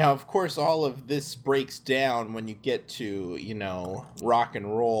 Now, of course, all of this breaks down when you get to, rock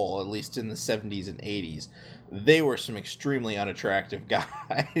and roll, at least in the 70s and 80s. They were some extremely unattractive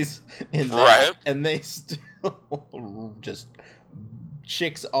guys in that, Right. and they still just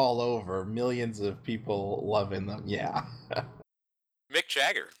chicks all over, millions of people loving them. Yeah. Mick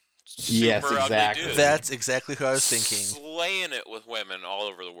Jagger, Yes, super exactly. ugly dude. that's exactly who I was thinking. Slaying it with women all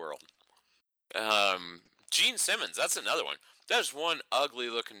over the world. Gene Simmons, that's another one. That's one ugly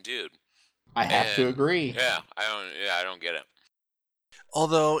looking dude. I have to And, agree. Yeah, I don't get it.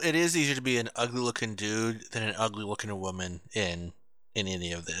 Although it is easier to be an ugly looking dude than an ugly looking woman in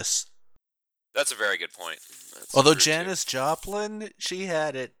any of this. That's a very good point. That's Although true, too. Janis Joplin, she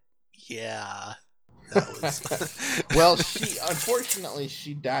had it. Yeah. That was Well, unfortunately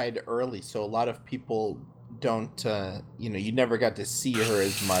she died early, so a lot of people don't you never got to see her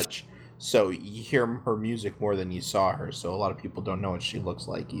as much, so you hear her music more than you saw her, so a lot of people don't know what she looks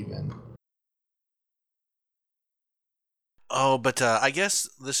like even. Oh, but I guess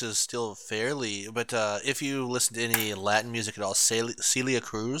this is still fairly. But if you listen to any Latin music at all, Celia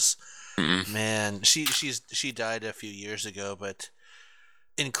Cruz, man, she died a few years ago, but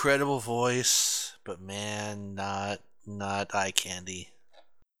incredible voice, but man, not eye candy.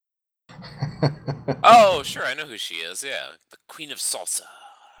 Oh, sure, I know who she is. Yeah, the Queen of Salsa.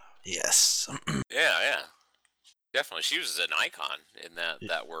 Yes, Yeah. Definitely, she was an icon in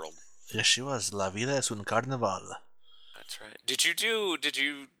that world. yes, she was. La vida es un carnaval. That's right. Did you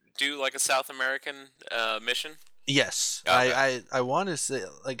do like a South American mission? Yes, Okay. I want to say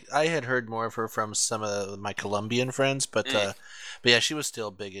like I had heard more of her from some of my Colombian friends, but yeah, she was still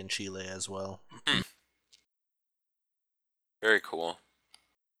big in Chile as well. Very cool.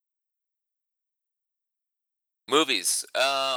 Movies.